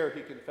prayer,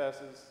 he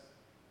confesses,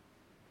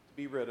 to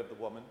be rid of the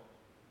woman.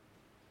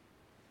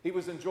 He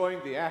was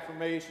enjoying the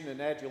affirmation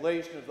and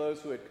adulation of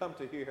those who had come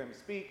to hear him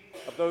speak,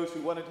 of those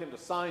who wanted him to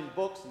sign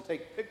books and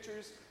take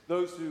pictures,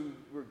 those who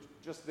were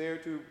just there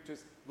to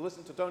just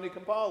listen to Tony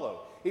Campolo.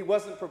 He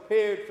wasn't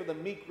prepared for the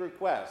meek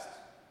request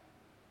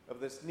of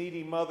this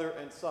needy mother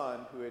and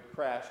son who had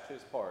crashed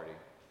his party.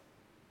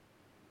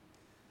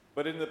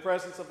 But in the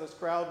presence of this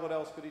crowd, what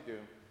else could he do?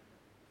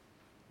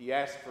 He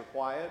asked for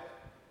quiet,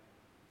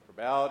 for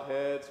bowed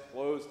heads,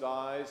 closed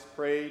eyes,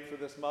 prayed for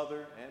this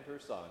mother and her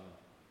son.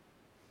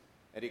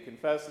 And he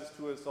confesses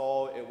to us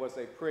all it was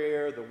a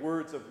prayer, the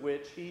words of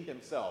which he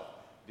himself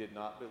did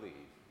not believe.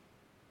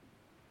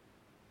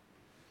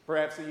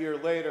 Perhaps a year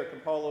later,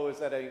 Campolo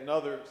is at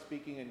another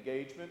speaking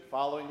engagement.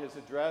 Following his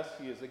address,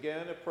 he is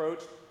again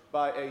approached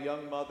by a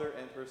young mother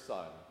and her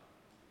son.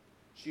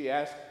 She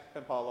asked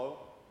Campolo,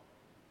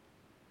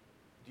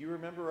 "Do you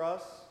remember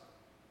us?"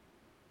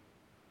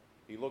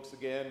 He looks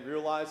again,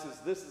 realizes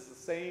this is the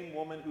same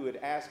woman who had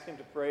asked him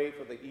to pray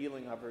for the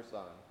healing of her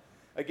son.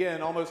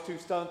 Again, almost too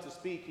stunned to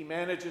speak, he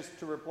manages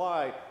to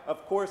reply,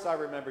 "Of course I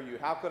remember you.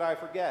 How could I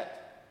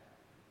forget?"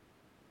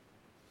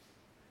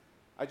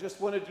 "I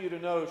just wanted you to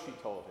know," she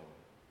told him,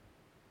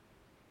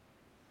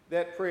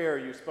 "that prayer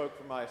you spoke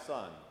for my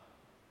son,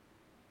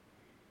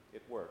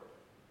 it worked."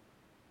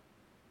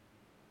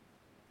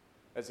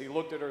 As he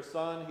looked at her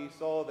son, he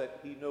saw that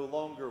he no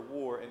longer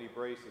wore any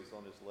braces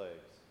on his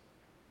legs.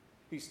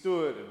 He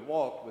stood and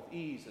walked with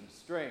ease and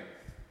strength.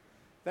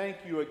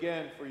 "Thank you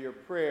again for your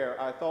prayer.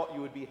 I thought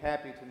you would be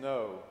happy to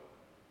know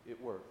it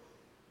worked."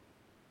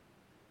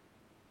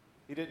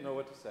 He didn't know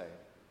what to say.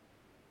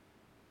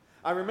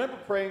 "I remember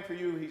praying for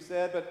you," he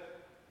said,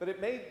 but it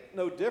made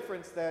no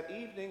difference that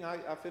evening.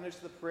 I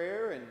finished the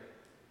prayer and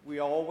we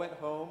all went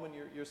home and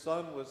your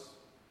son was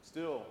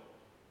still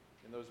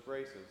in those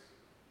braces.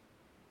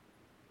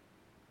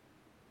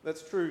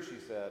 "That's true," she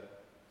said.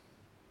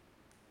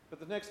 "But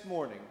the next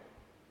morning,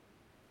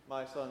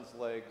 my son's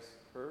legs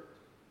hurt,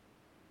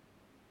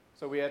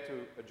 so we had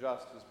to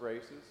adjust his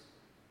braces.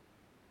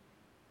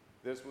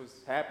 This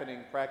was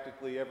happening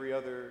practically every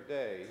other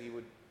day. He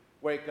would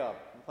wake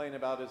up, complain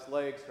about his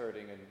legs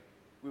hurting, and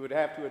we would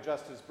have to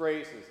adjust his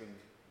braces, and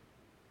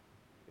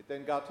it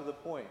then got to the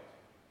point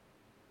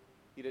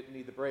he didn't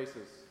need the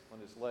braces on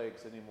his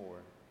legs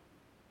anymore.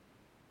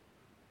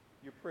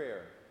 Your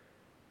prayer,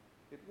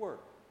 it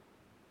worked.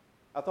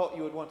 I thought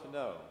you would want to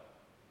know.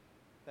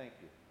 Thank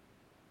you."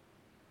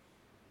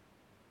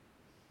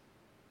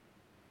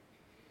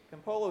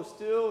 Campolo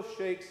still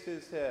shakes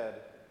his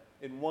head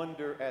in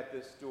wonder at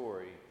this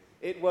story.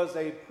 It was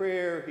a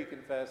prayer, he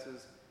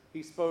confesses.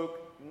 He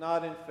spoke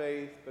not in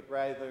faith, but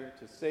rather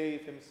to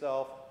save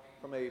himself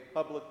from a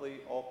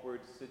publicly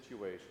awkward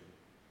situation.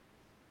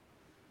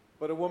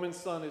 But a woman's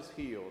son is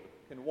healed,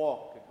 can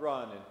walk, and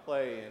run, and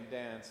play, and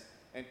dance,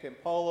 and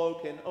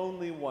Campolo can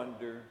only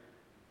wonder,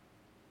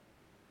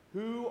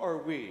 who are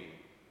we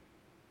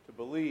to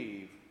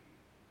believe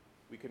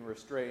we can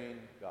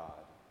restrain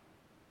God?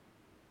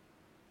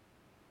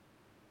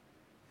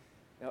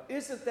 Now,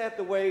 isn't that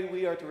the way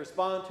we are to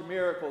respond to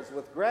miracles,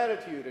 with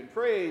gratitude and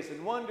praise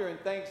and wonder and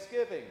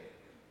thanksgiving?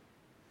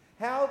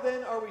 How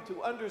then are we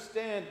to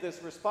understand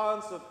this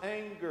response of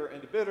anger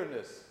and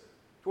bitterness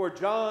toward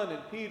John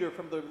and Peter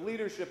from the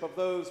leadership of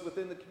those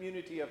within the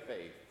community of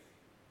faith?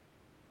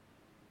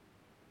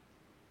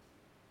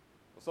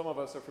 Well, some of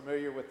us are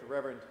familiar with the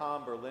Reverend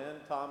Tom Berlin.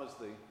 Tom is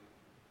the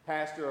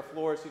pastor of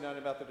Flores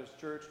United Methodist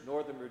Church,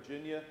 Northern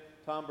Virginia.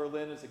 Tom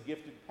Berlin is a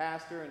gifted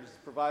pastor and has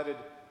provided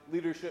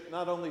leadership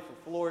not only for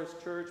Flores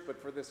Church, but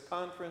for this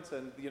conference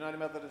and the United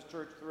Methodist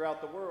Church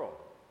throughout the world.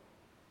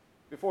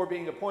 Before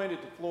being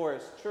appointed to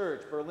Flores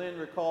Church, Berlin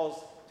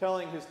recalls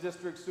telling his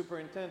district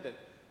superintendent,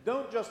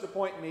 "Don't just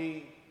appoint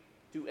me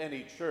to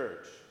any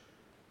church.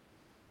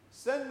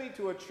 Send me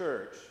to a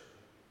church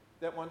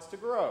that wants to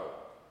grow."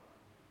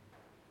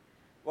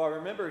 Well, I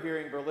remember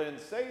hearing Berlin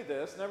say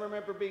this, and I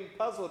remember being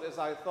puzzled as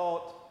I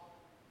thought,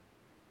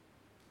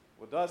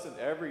 well, doesn't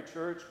every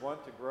church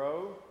want to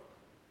grow?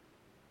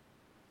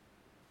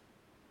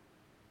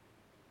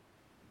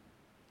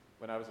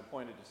 When I was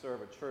appointed to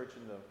serve a church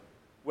in the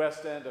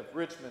west end of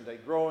Richmond, a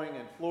growing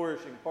and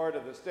flourishing part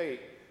of the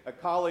state, a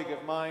colleague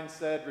of mine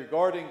said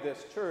regarding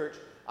this church,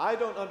 "I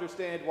don't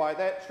understand why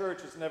that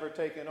church has never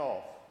taken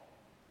off."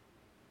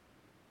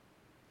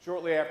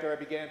 Shortly after I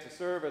began to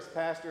serve as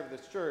pastor of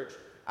this church,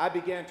 I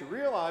began to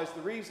realize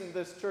the reason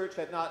this church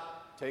had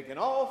not taken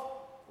off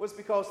was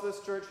because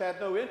this church had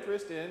no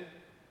interest in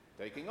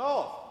taking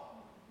off.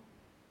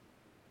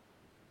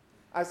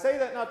 I say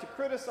that not to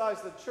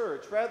criticize the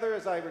church. Rather,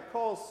 as I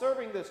recall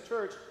serving this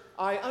church,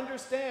 I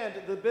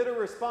understand the bitter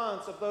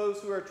response of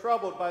those who are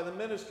troubled by the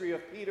ministry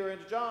of Peter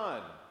and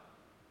John.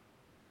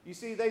 You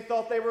see, they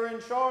thought they were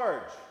in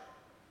charge.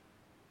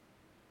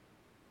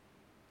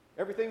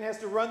 Everything has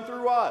to run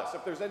through us.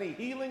 If there's any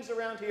healings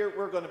around here,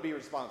 we're going to be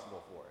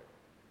responsible for it.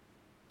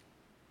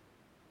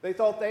 They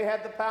thought they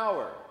had the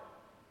power.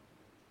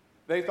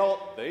 They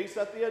thought they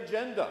set the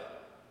agenda.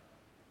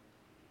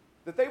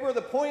 That they were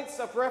the points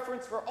of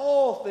reference for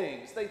all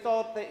things. They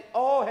thought they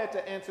all had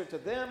to answer to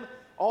them,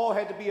 all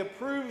had to be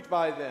approved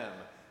by them.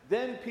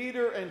 Then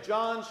Peter and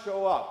John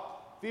show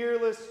up,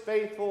 fearless,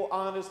 faithful,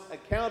 honest,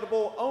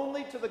 accountable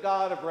only to the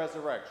God of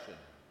resurrection.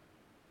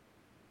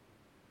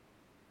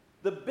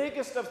 The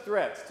biggest of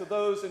threats to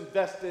those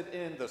invested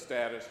in the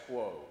status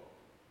quo.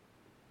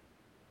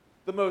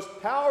 the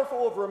most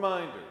powerful of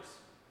reminders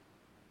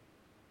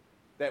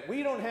that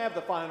we don't have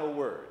the final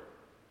word.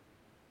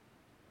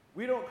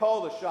 We don't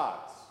call the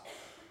shots.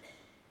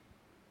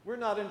 We're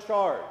not in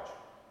charge.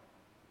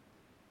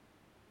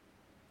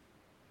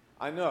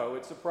 I know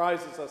it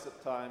surprises us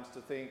at times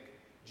to think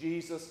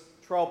Jesus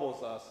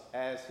troubles us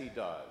as he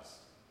does.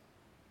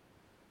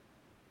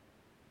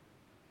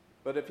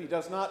 But if he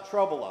does not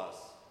trouble us,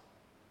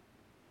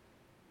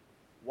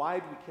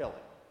 why'd we kill him?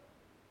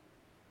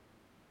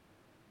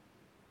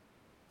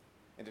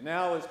 And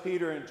now, as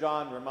Peter and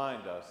John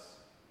remind us,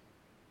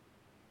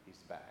 he's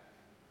back.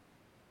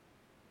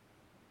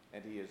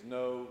 And he is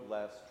no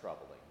less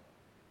troubling.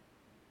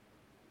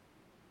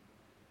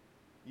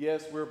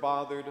 Yes, we're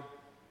bothered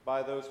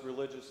by those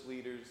religious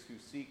leaders who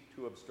seek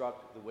to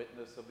obstruct the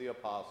witness of the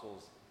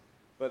apostles,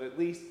 but at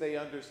least they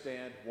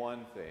understand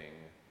one thing.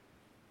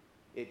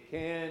 It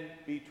can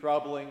be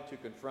troubling to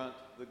confront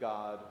the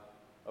God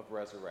of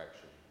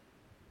resurrection.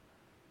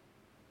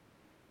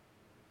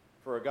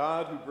 For a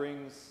God who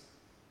brings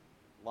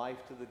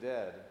life to the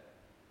dead,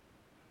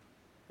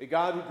 a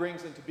God who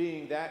brings into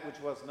being that which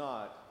was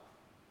not,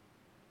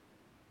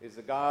 is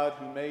a God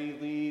who may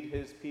lead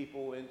his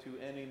people into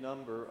any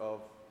number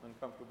of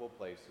uncomfortable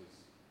places.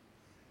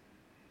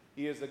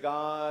 He is a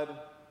God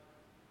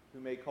who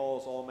may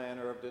cause all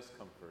manner of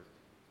discomfort,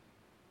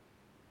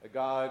 a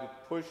God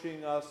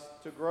pushing us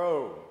to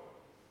grow,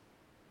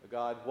 a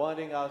God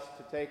wanting us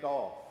to take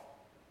off,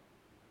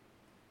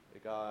 a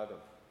God of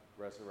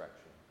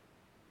resurrection.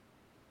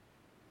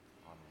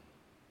 Amen.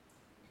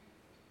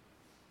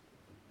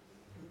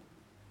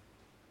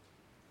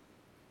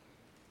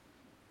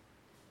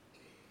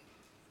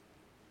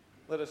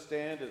 Let us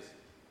stand as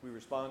we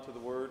respond to the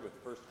word with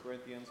 1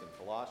 Corinthians and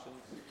Colossians.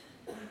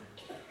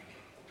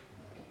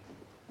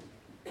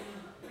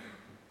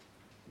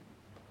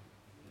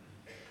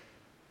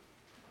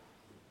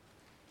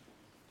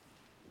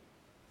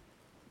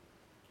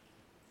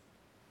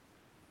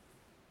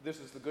 This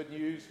is the good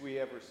news we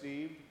have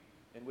received,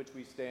 in which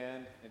we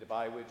stand, and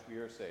by which we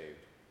are saved.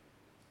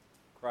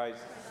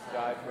 Christ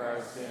died for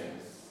our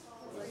sins,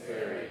 was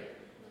buried,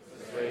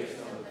 was raised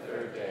on the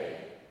third day,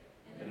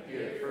 and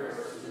appeared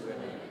first to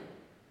women,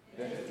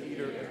 then to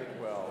Peter and the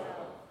 12,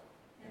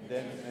 and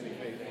then to many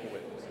faithful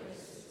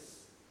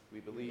witnesses. We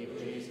believe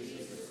Jesus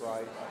is the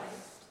Christ,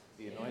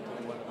 the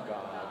anointed one of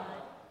God,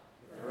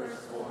 the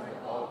firstborn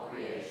of all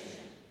creation,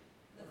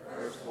 the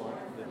firstborn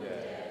from the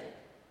dead,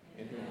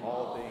 in whom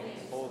all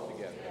things hold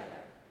together,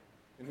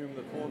 in whom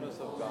the fullness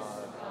of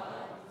God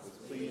was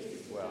pleased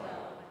to dwell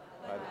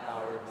by the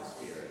power of the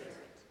Spirit.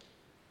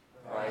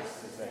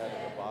 Christ is the head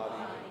of the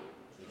body,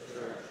 the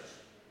church,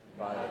 and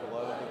by the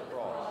blood of the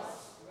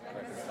cross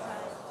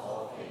reconciles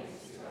all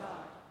things to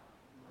God.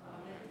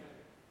 Amen.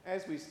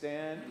 As we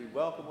stand, we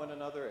welcome one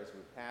another as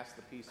we pass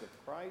the peace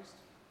of Christ,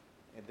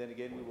 and then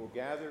again we will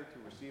gather to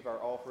receive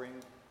our offering.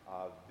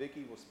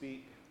 Vicki will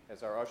speak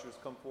as our ushers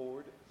come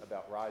forward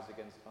about Rise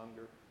Against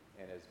Hunger.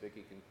 And as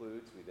Vicki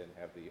concludes, we then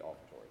have the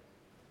offertory.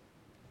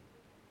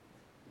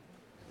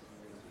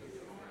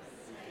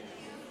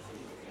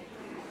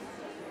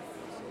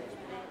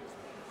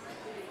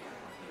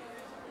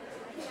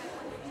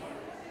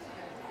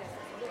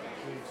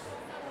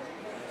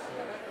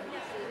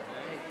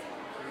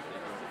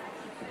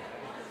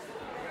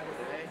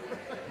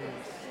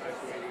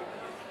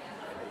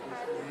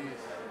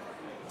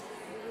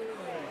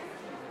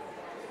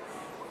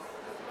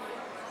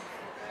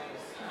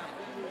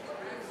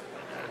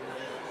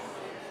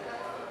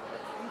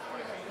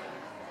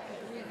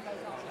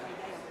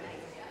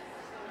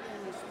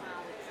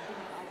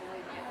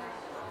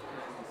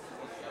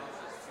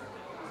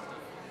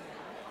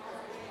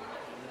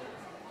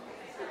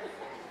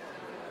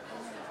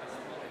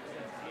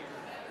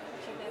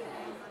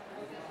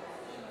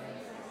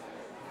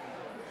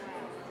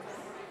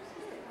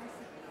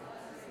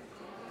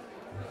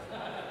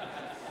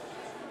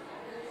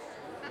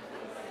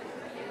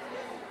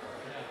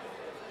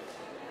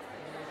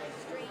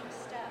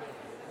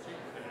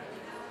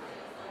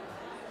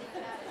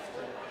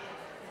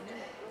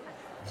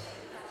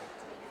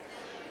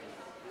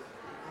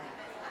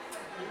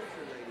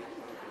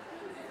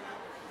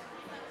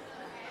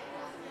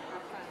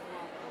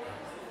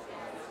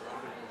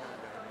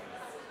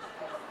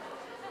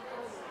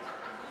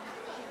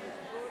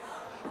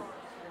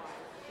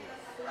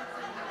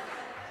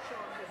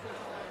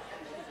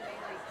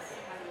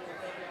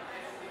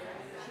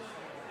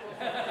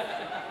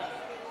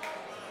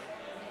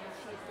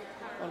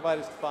 I'll invite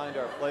us to find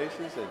our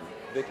places, and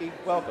Vicki,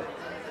 welcome.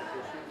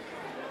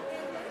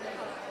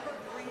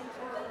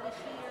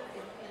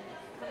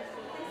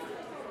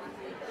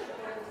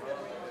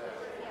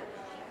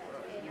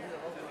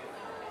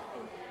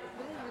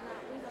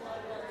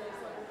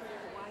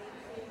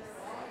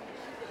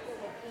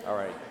 All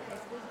right.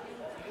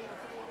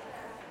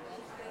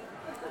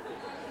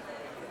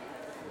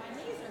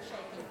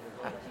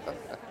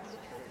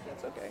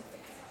 That's okay.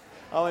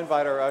 I'll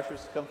invite our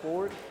ushers to come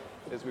forward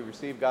as we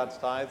receive God's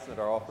tithes and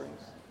our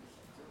offerings.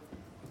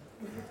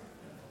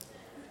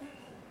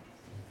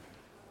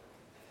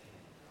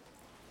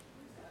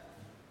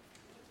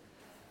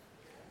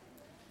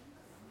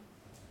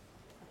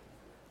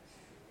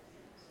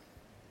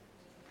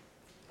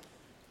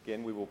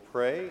 Again, we will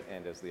pray,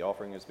 and as the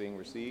offering is being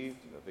received,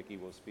 Vicki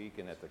will speak,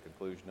 and at the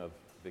conclusion of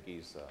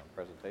Vicki's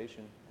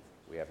presentation,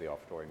 we have the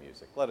offertory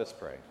music. Let us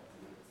pray.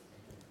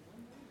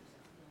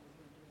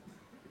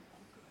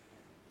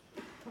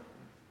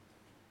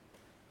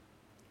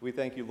 We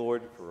thank you,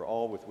 Lord, for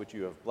all with which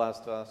you have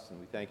blessed us, and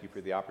we thank you for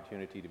the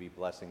opportunity to be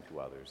blessing to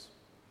others.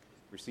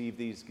 Receive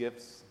these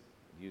gifts,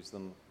 use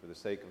them for the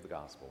sake of the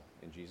gospel.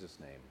 In Jesus'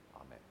 name,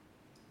 amen.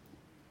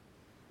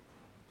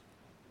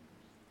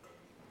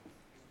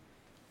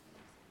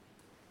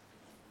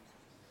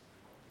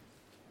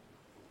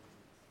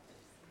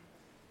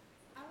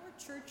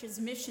 Our church's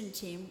mission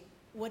team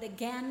would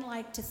again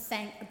like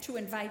to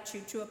invite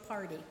you to a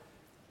party.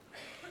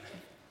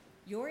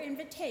 Your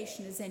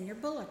invitation is in your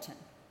bulletin,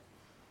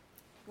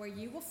 where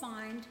you will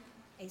find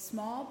a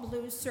small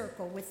blue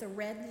circle with the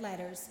red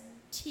letters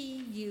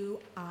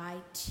TUIT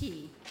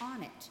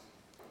on it.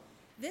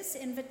 This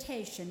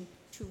invitation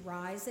to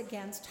Rise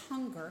Against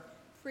Hunger,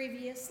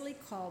 previously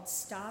called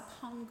Stop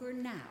Hunger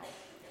Now,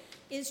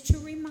 is to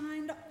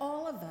remind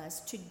all of us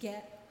to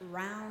get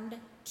round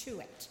to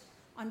it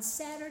on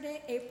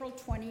Saturday, April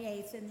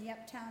 28th in the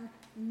Uptown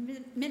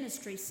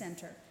Ministry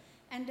Center,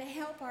 and to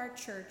help our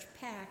church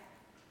pack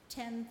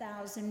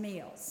 10,000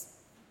 meals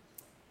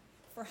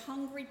for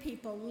hungry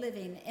people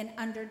living in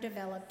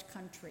underdeveloped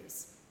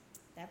countries.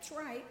 That's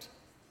right,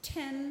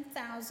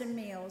 10,000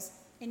 meals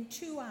in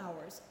 2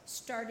 hours,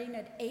 starting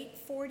at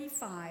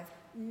 8:45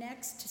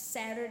 next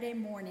Saturday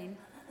morning,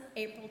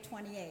 April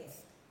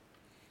 28th.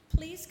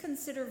 Please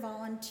consider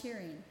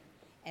volunteering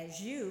as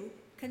you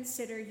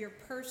consider your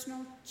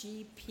personal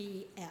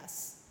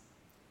GPS.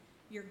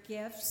 Your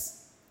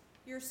gifts,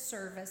 your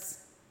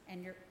service,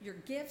 and your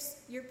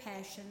gifts, your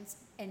passions,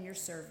 and your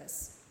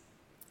service.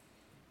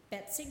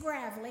 Betsy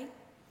Gravely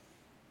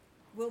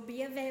will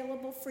be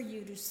available for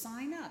you to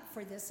sign up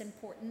for this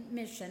important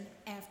mission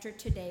after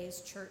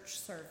today's church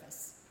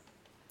service.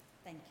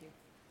 Thank you.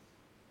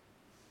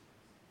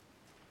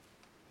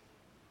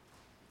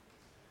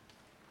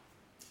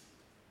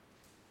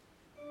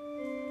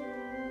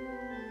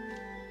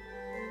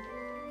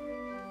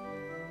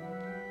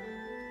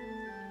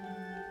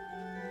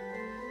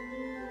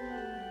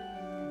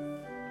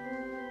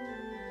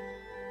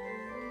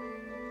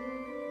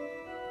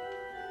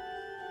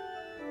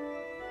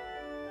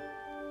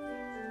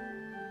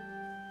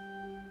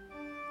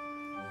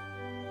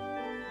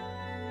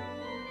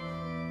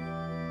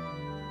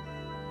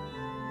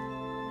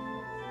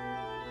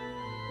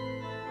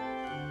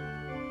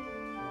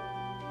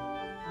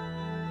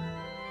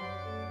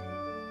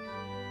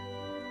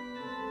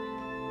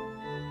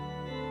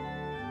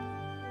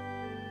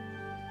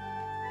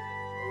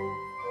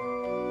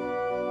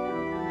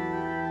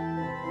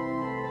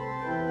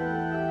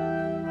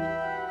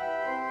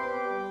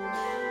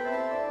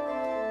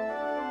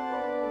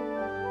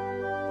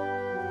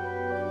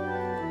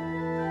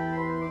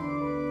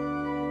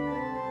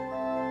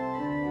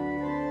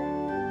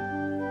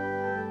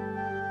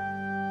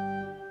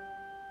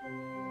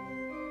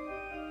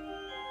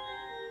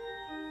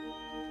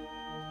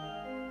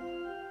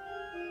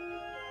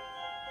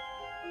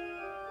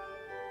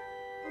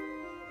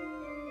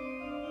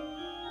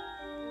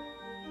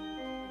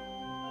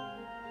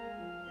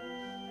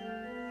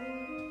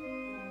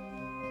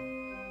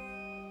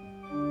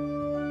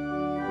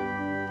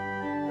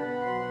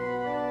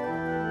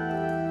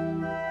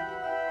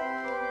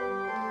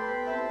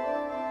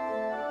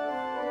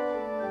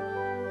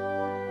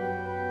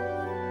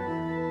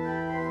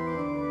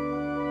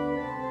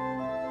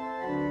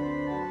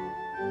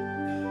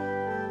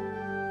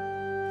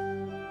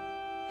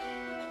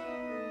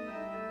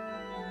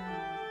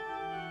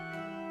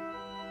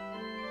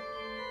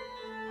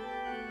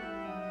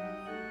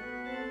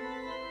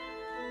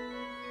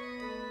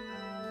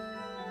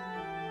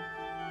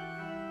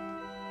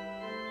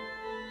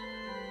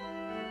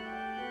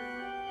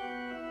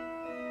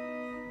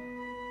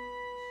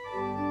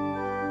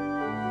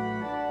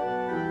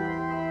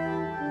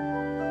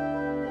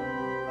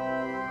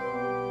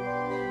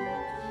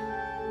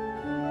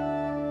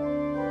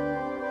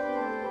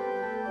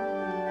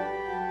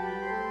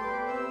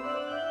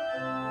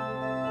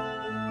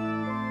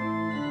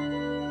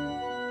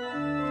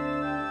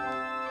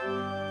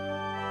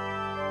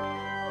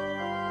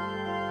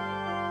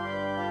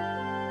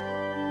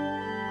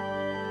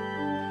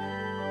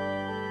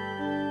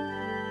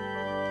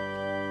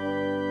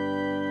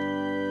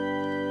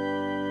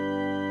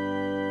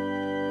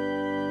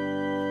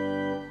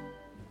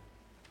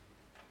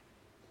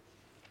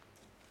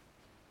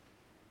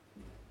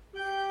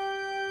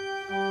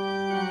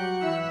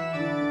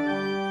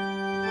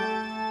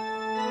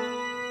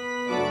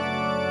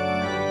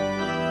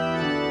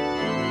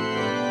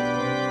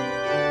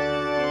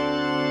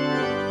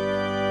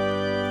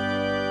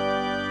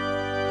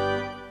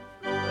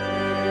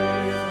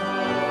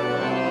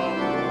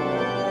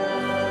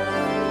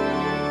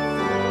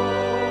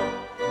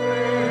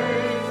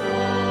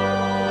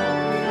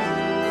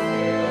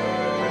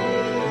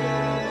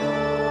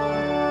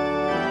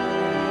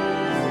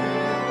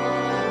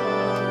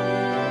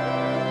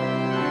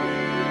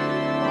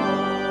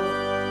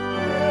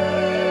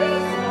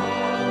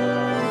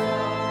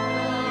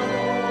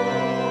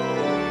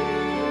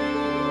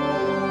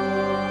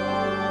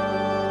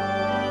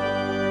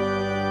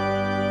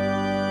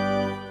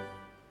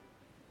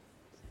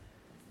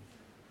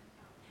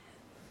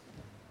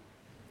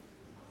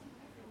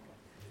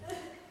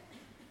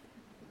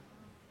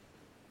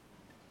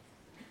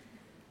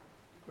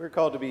 We're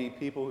called to be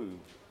people who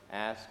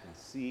ask and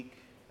seek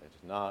and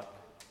knock.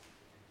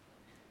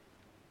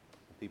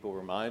 People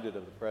reminded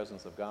of the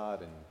presence of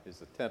God and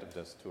his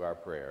attentiveness to our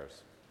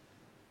prayers.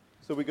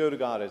 So we go to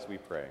God as we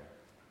pray,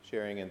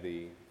 sharing in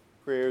the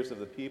prayers of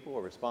the people,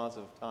 a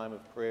responsive time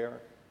of prayer,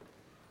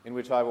 in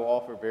which I will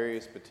offer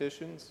various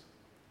petitions,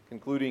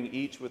 concluding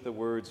each with the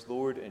words,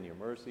 Lord, in your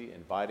mercy,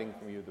 inviting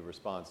from you the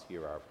response,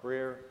 hear our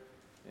prayer,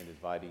 and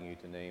inviting you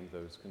to name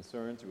those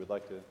concerns you would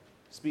like to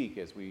speak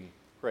as we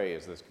pray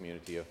as this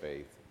community of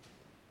faith.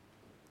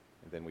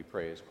 And then we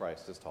pray as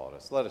Christ has taught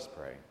us. Let us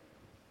pray.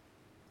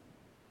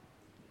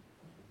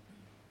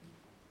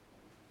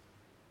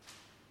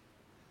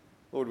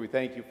 Lord, we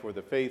thank you for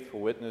the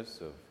faithful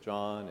witness of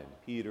John and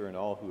Peter and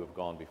all who have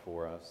gone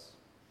before us.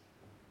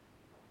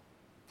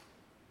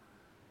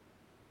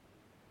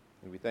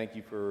 And we thank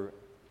you for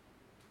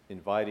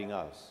inviting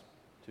us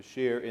to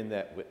share in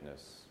that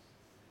witness,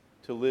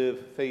 to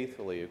live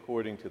faithfully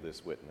according to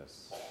this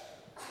witness,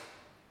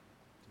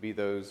 to be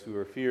those who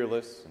are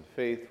fearless and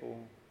faithful,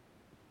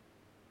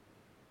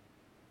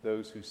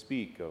 those who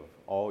speak of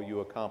all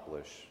you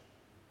accomplish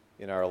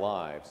in our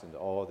lives and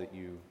all that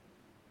you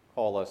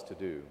call us to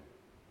do.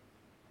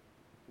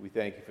 We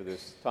thank you for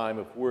this time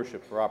of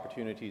worship, for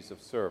opportunities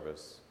of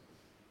service,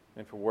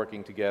 and for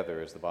working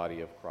together as the body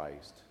of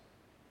Christ.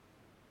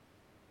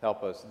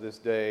 Help us this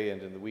day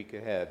and in the week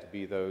ahead to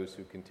be those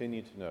who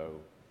continue to know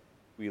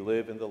we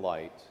live in the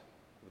light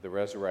of the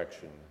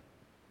resurrection,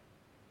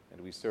 and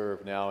we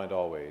serve now and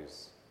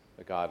always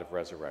the God of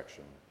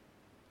resurrection.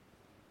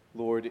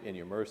 Lord, in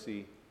your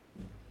mercy,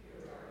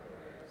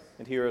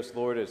 and hear us,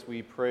 Lord, as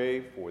we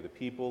pray for the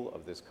people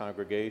of this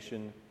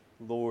congregation.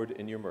 Lord,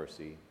 in your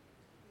mercy.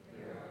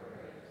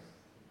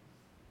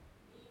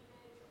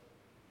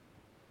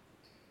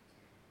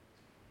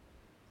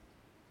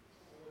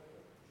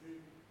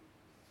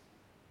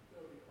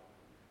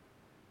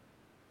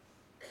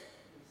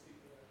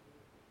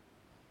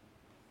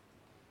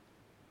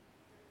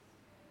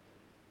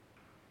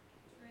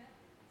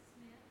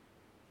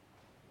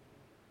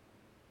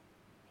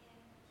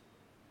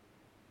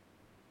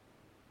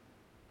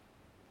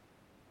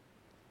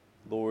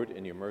 Lord,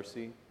 in your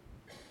mercy.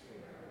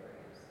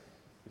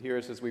 Hear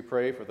us as we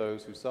pray for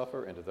those who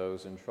suffer and to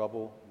those in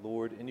trouble.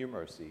 Lord, in your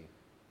mercy.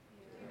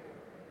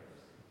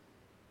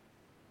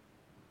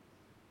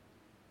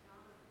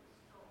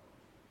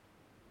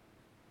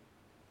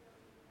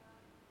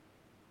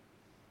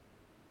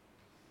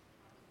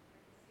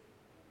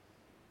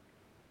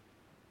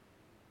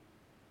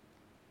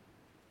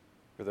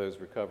 For those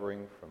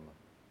recovering from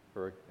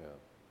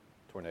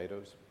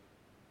tornadoes.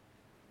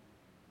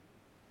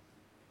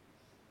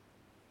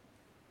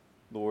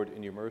 Lord,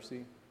 in your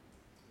mercy.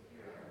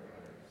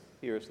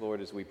 Hear us, Lord,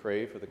 as we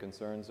pray for the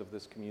concerns of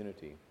this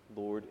community.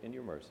 Lord, in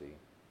your mercy.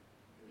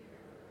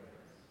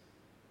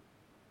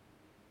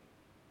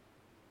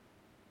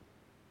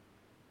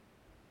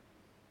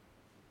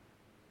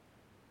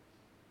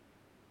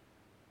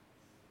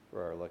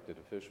 For our elected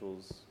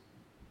officials,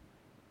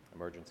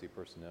 emergency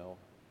personnel.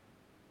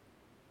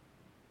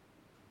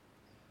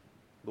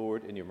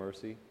 Lord, in your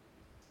mercy.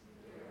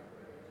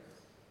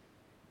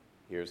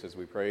 Hear us as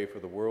we pray for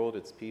the world,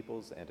 its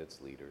peoples, and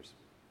its leaders.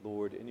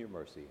 Lord, in your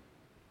mercy.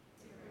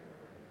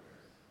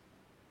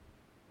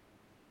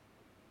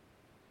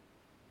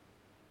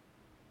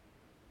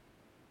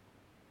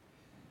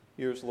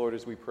 Hear us, Lord,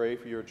 as we pray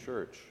for your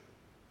church,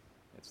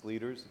 its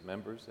leaders,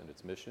 members, and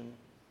its mission.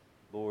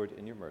 Lord,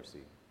 in your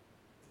mercy.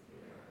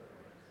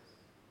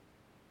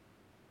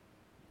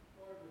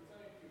 Lord, we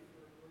thank you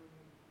for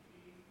bringing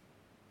Keith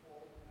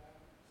all back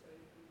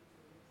safely to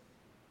us.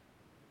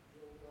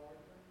 Joe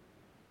Gardner,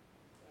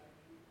 thank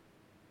you.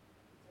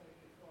 Thank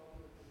you,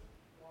 Father, that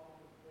Bob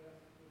and Beth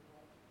were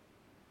not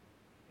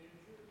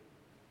injured.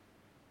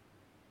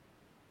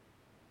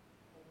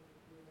 Only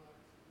we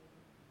might see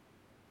them.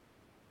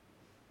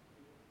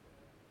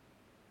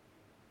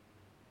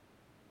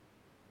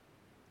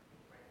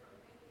 Pray for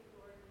many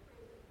who are in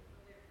prison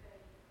for their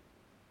faith,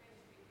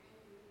 especially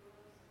Andrew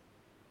Wilson,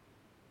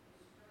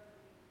 who is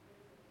struggling in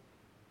prison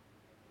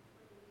after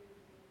 20 years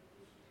being a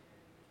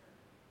missionary in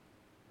Turkey.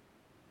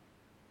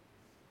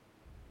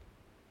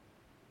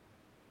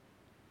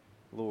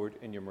 Lord,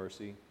 in your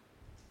mercy.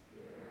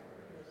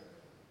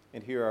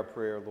 And hear our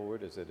prayer,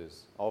 Lord, as it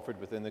is offered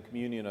within the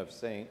communion of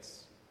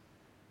saints,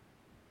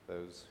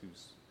 those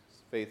whose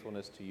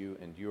faithfulness to you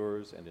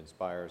endures and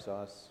inspires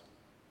us,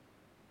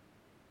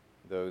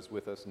 those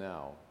with us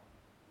now,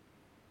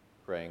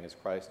 praying as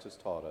Christ has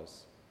taught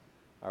us.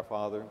 Our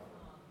Father,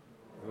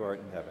 who art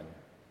in heaven,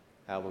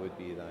 hallowed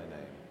be thy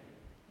name.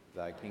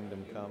 Thy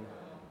kingdom come,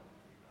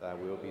 thy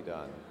will be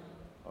done,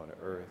 on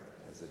earth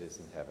as it is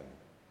in heaven.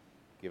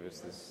 Give us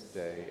this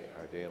day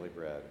our daily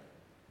bread,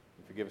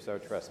 and forgive us our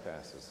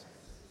trespasses,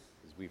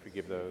 as we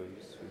forgive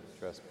those who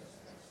trespass.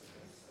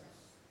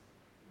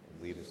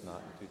 And lead us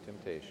not into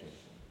temptation.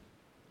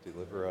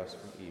 Deliver us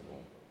from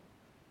evil.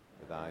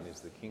 For thine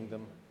is the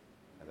kingdom,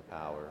 and the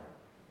power,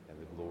 and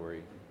the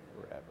glory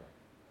forever.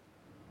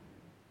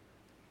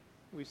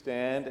 We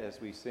stand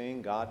as we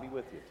sing, God be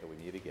with you, till we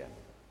meet again.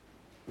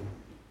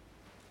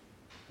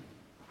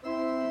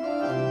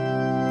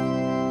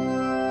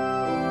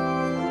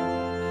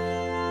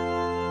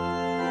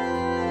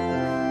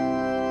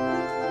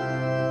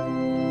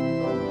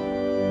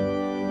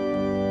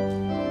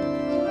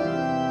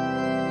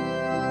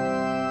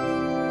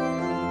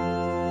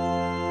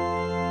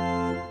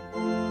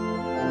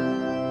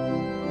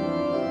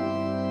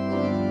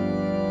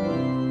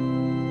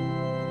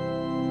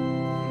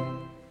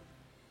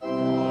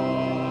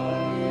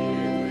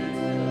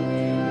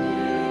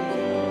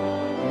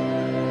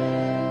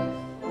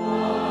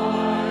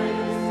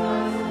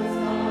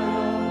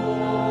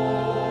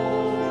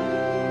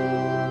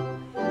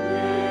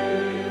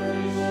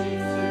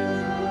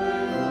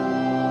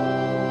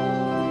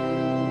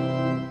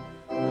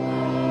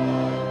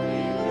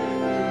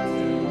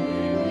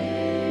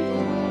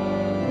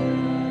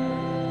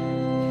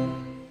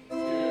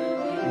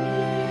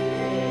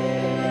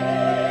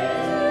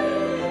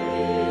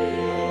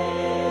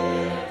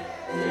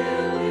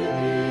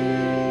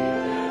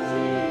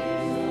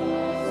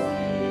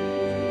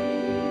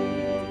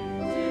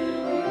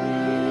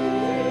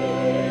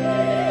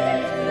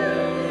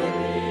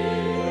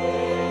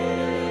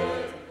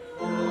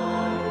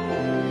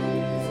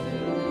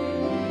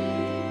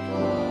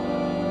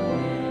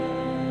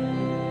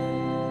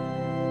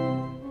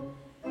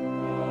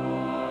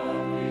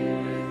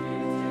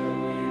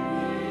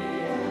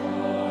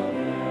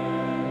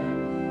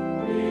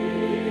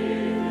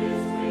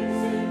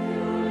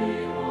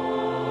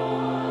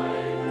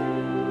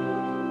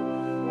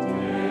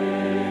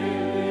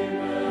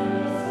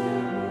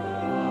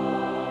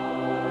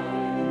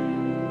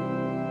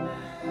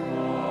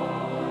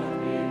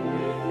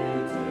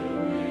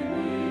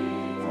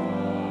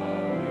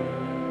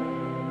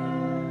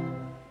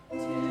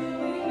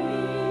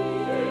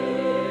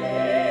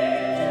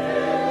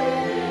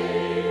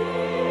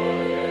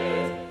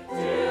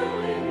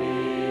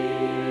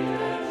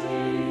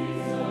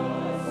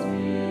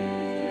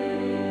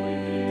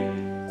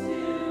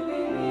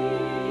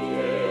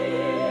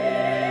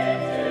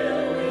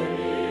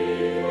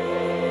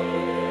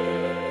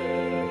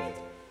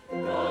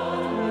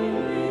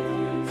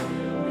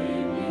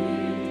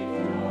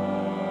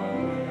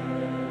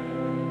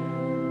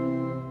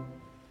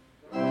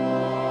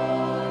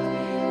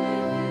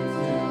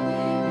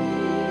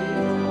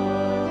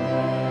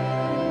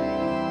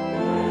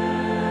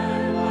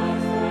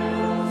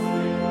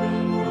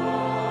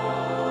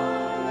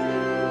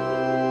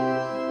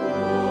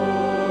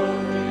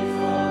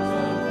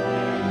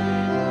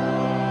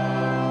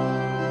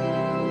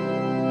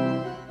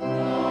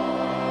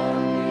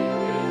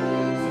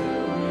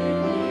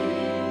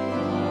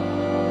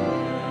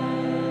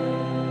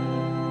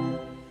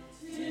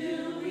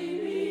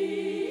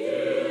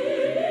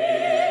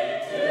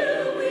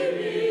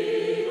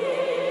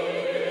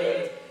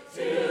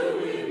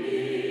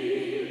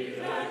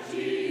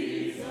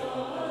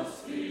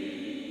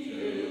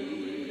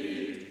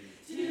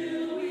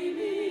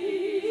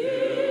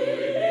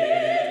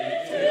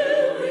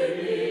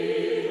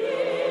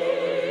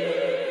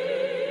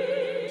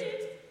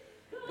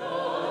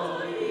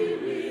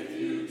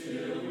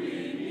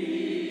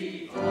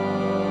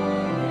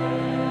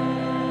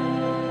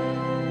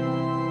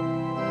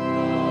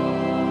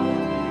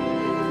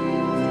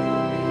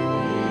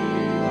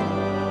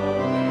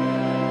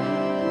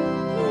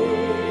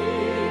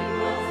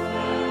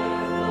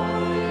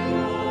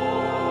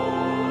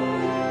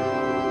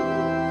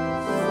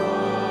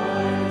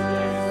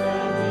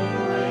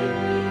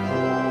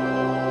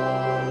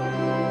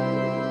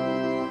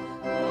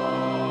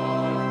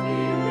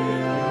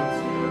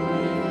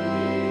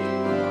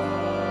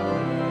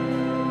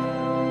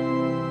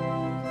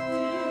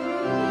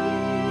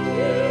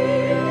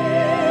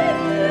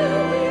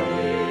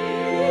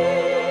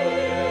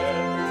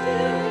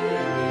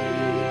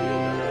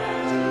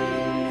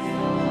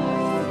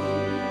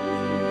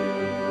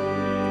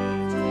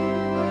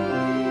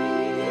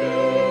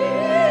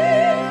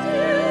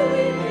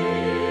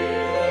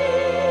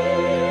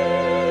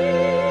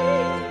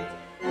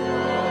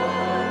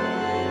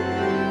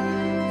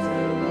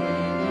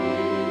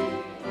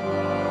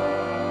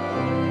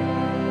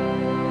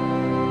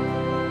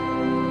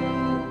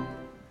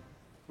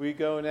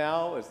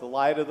 know now as the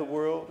light of the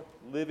world,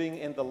 living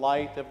in the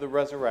light of the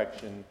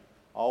resurrection,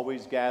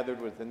 always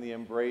gathered within the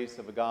embrace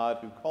of a God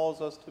who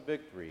calls us to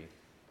victory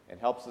and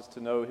helps us to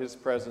know his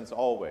presence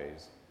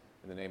always.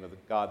 In the name of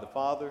God the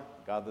Father,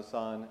 God the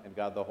Son, and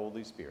God the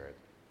Holy Spirit.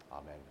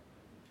 Amen.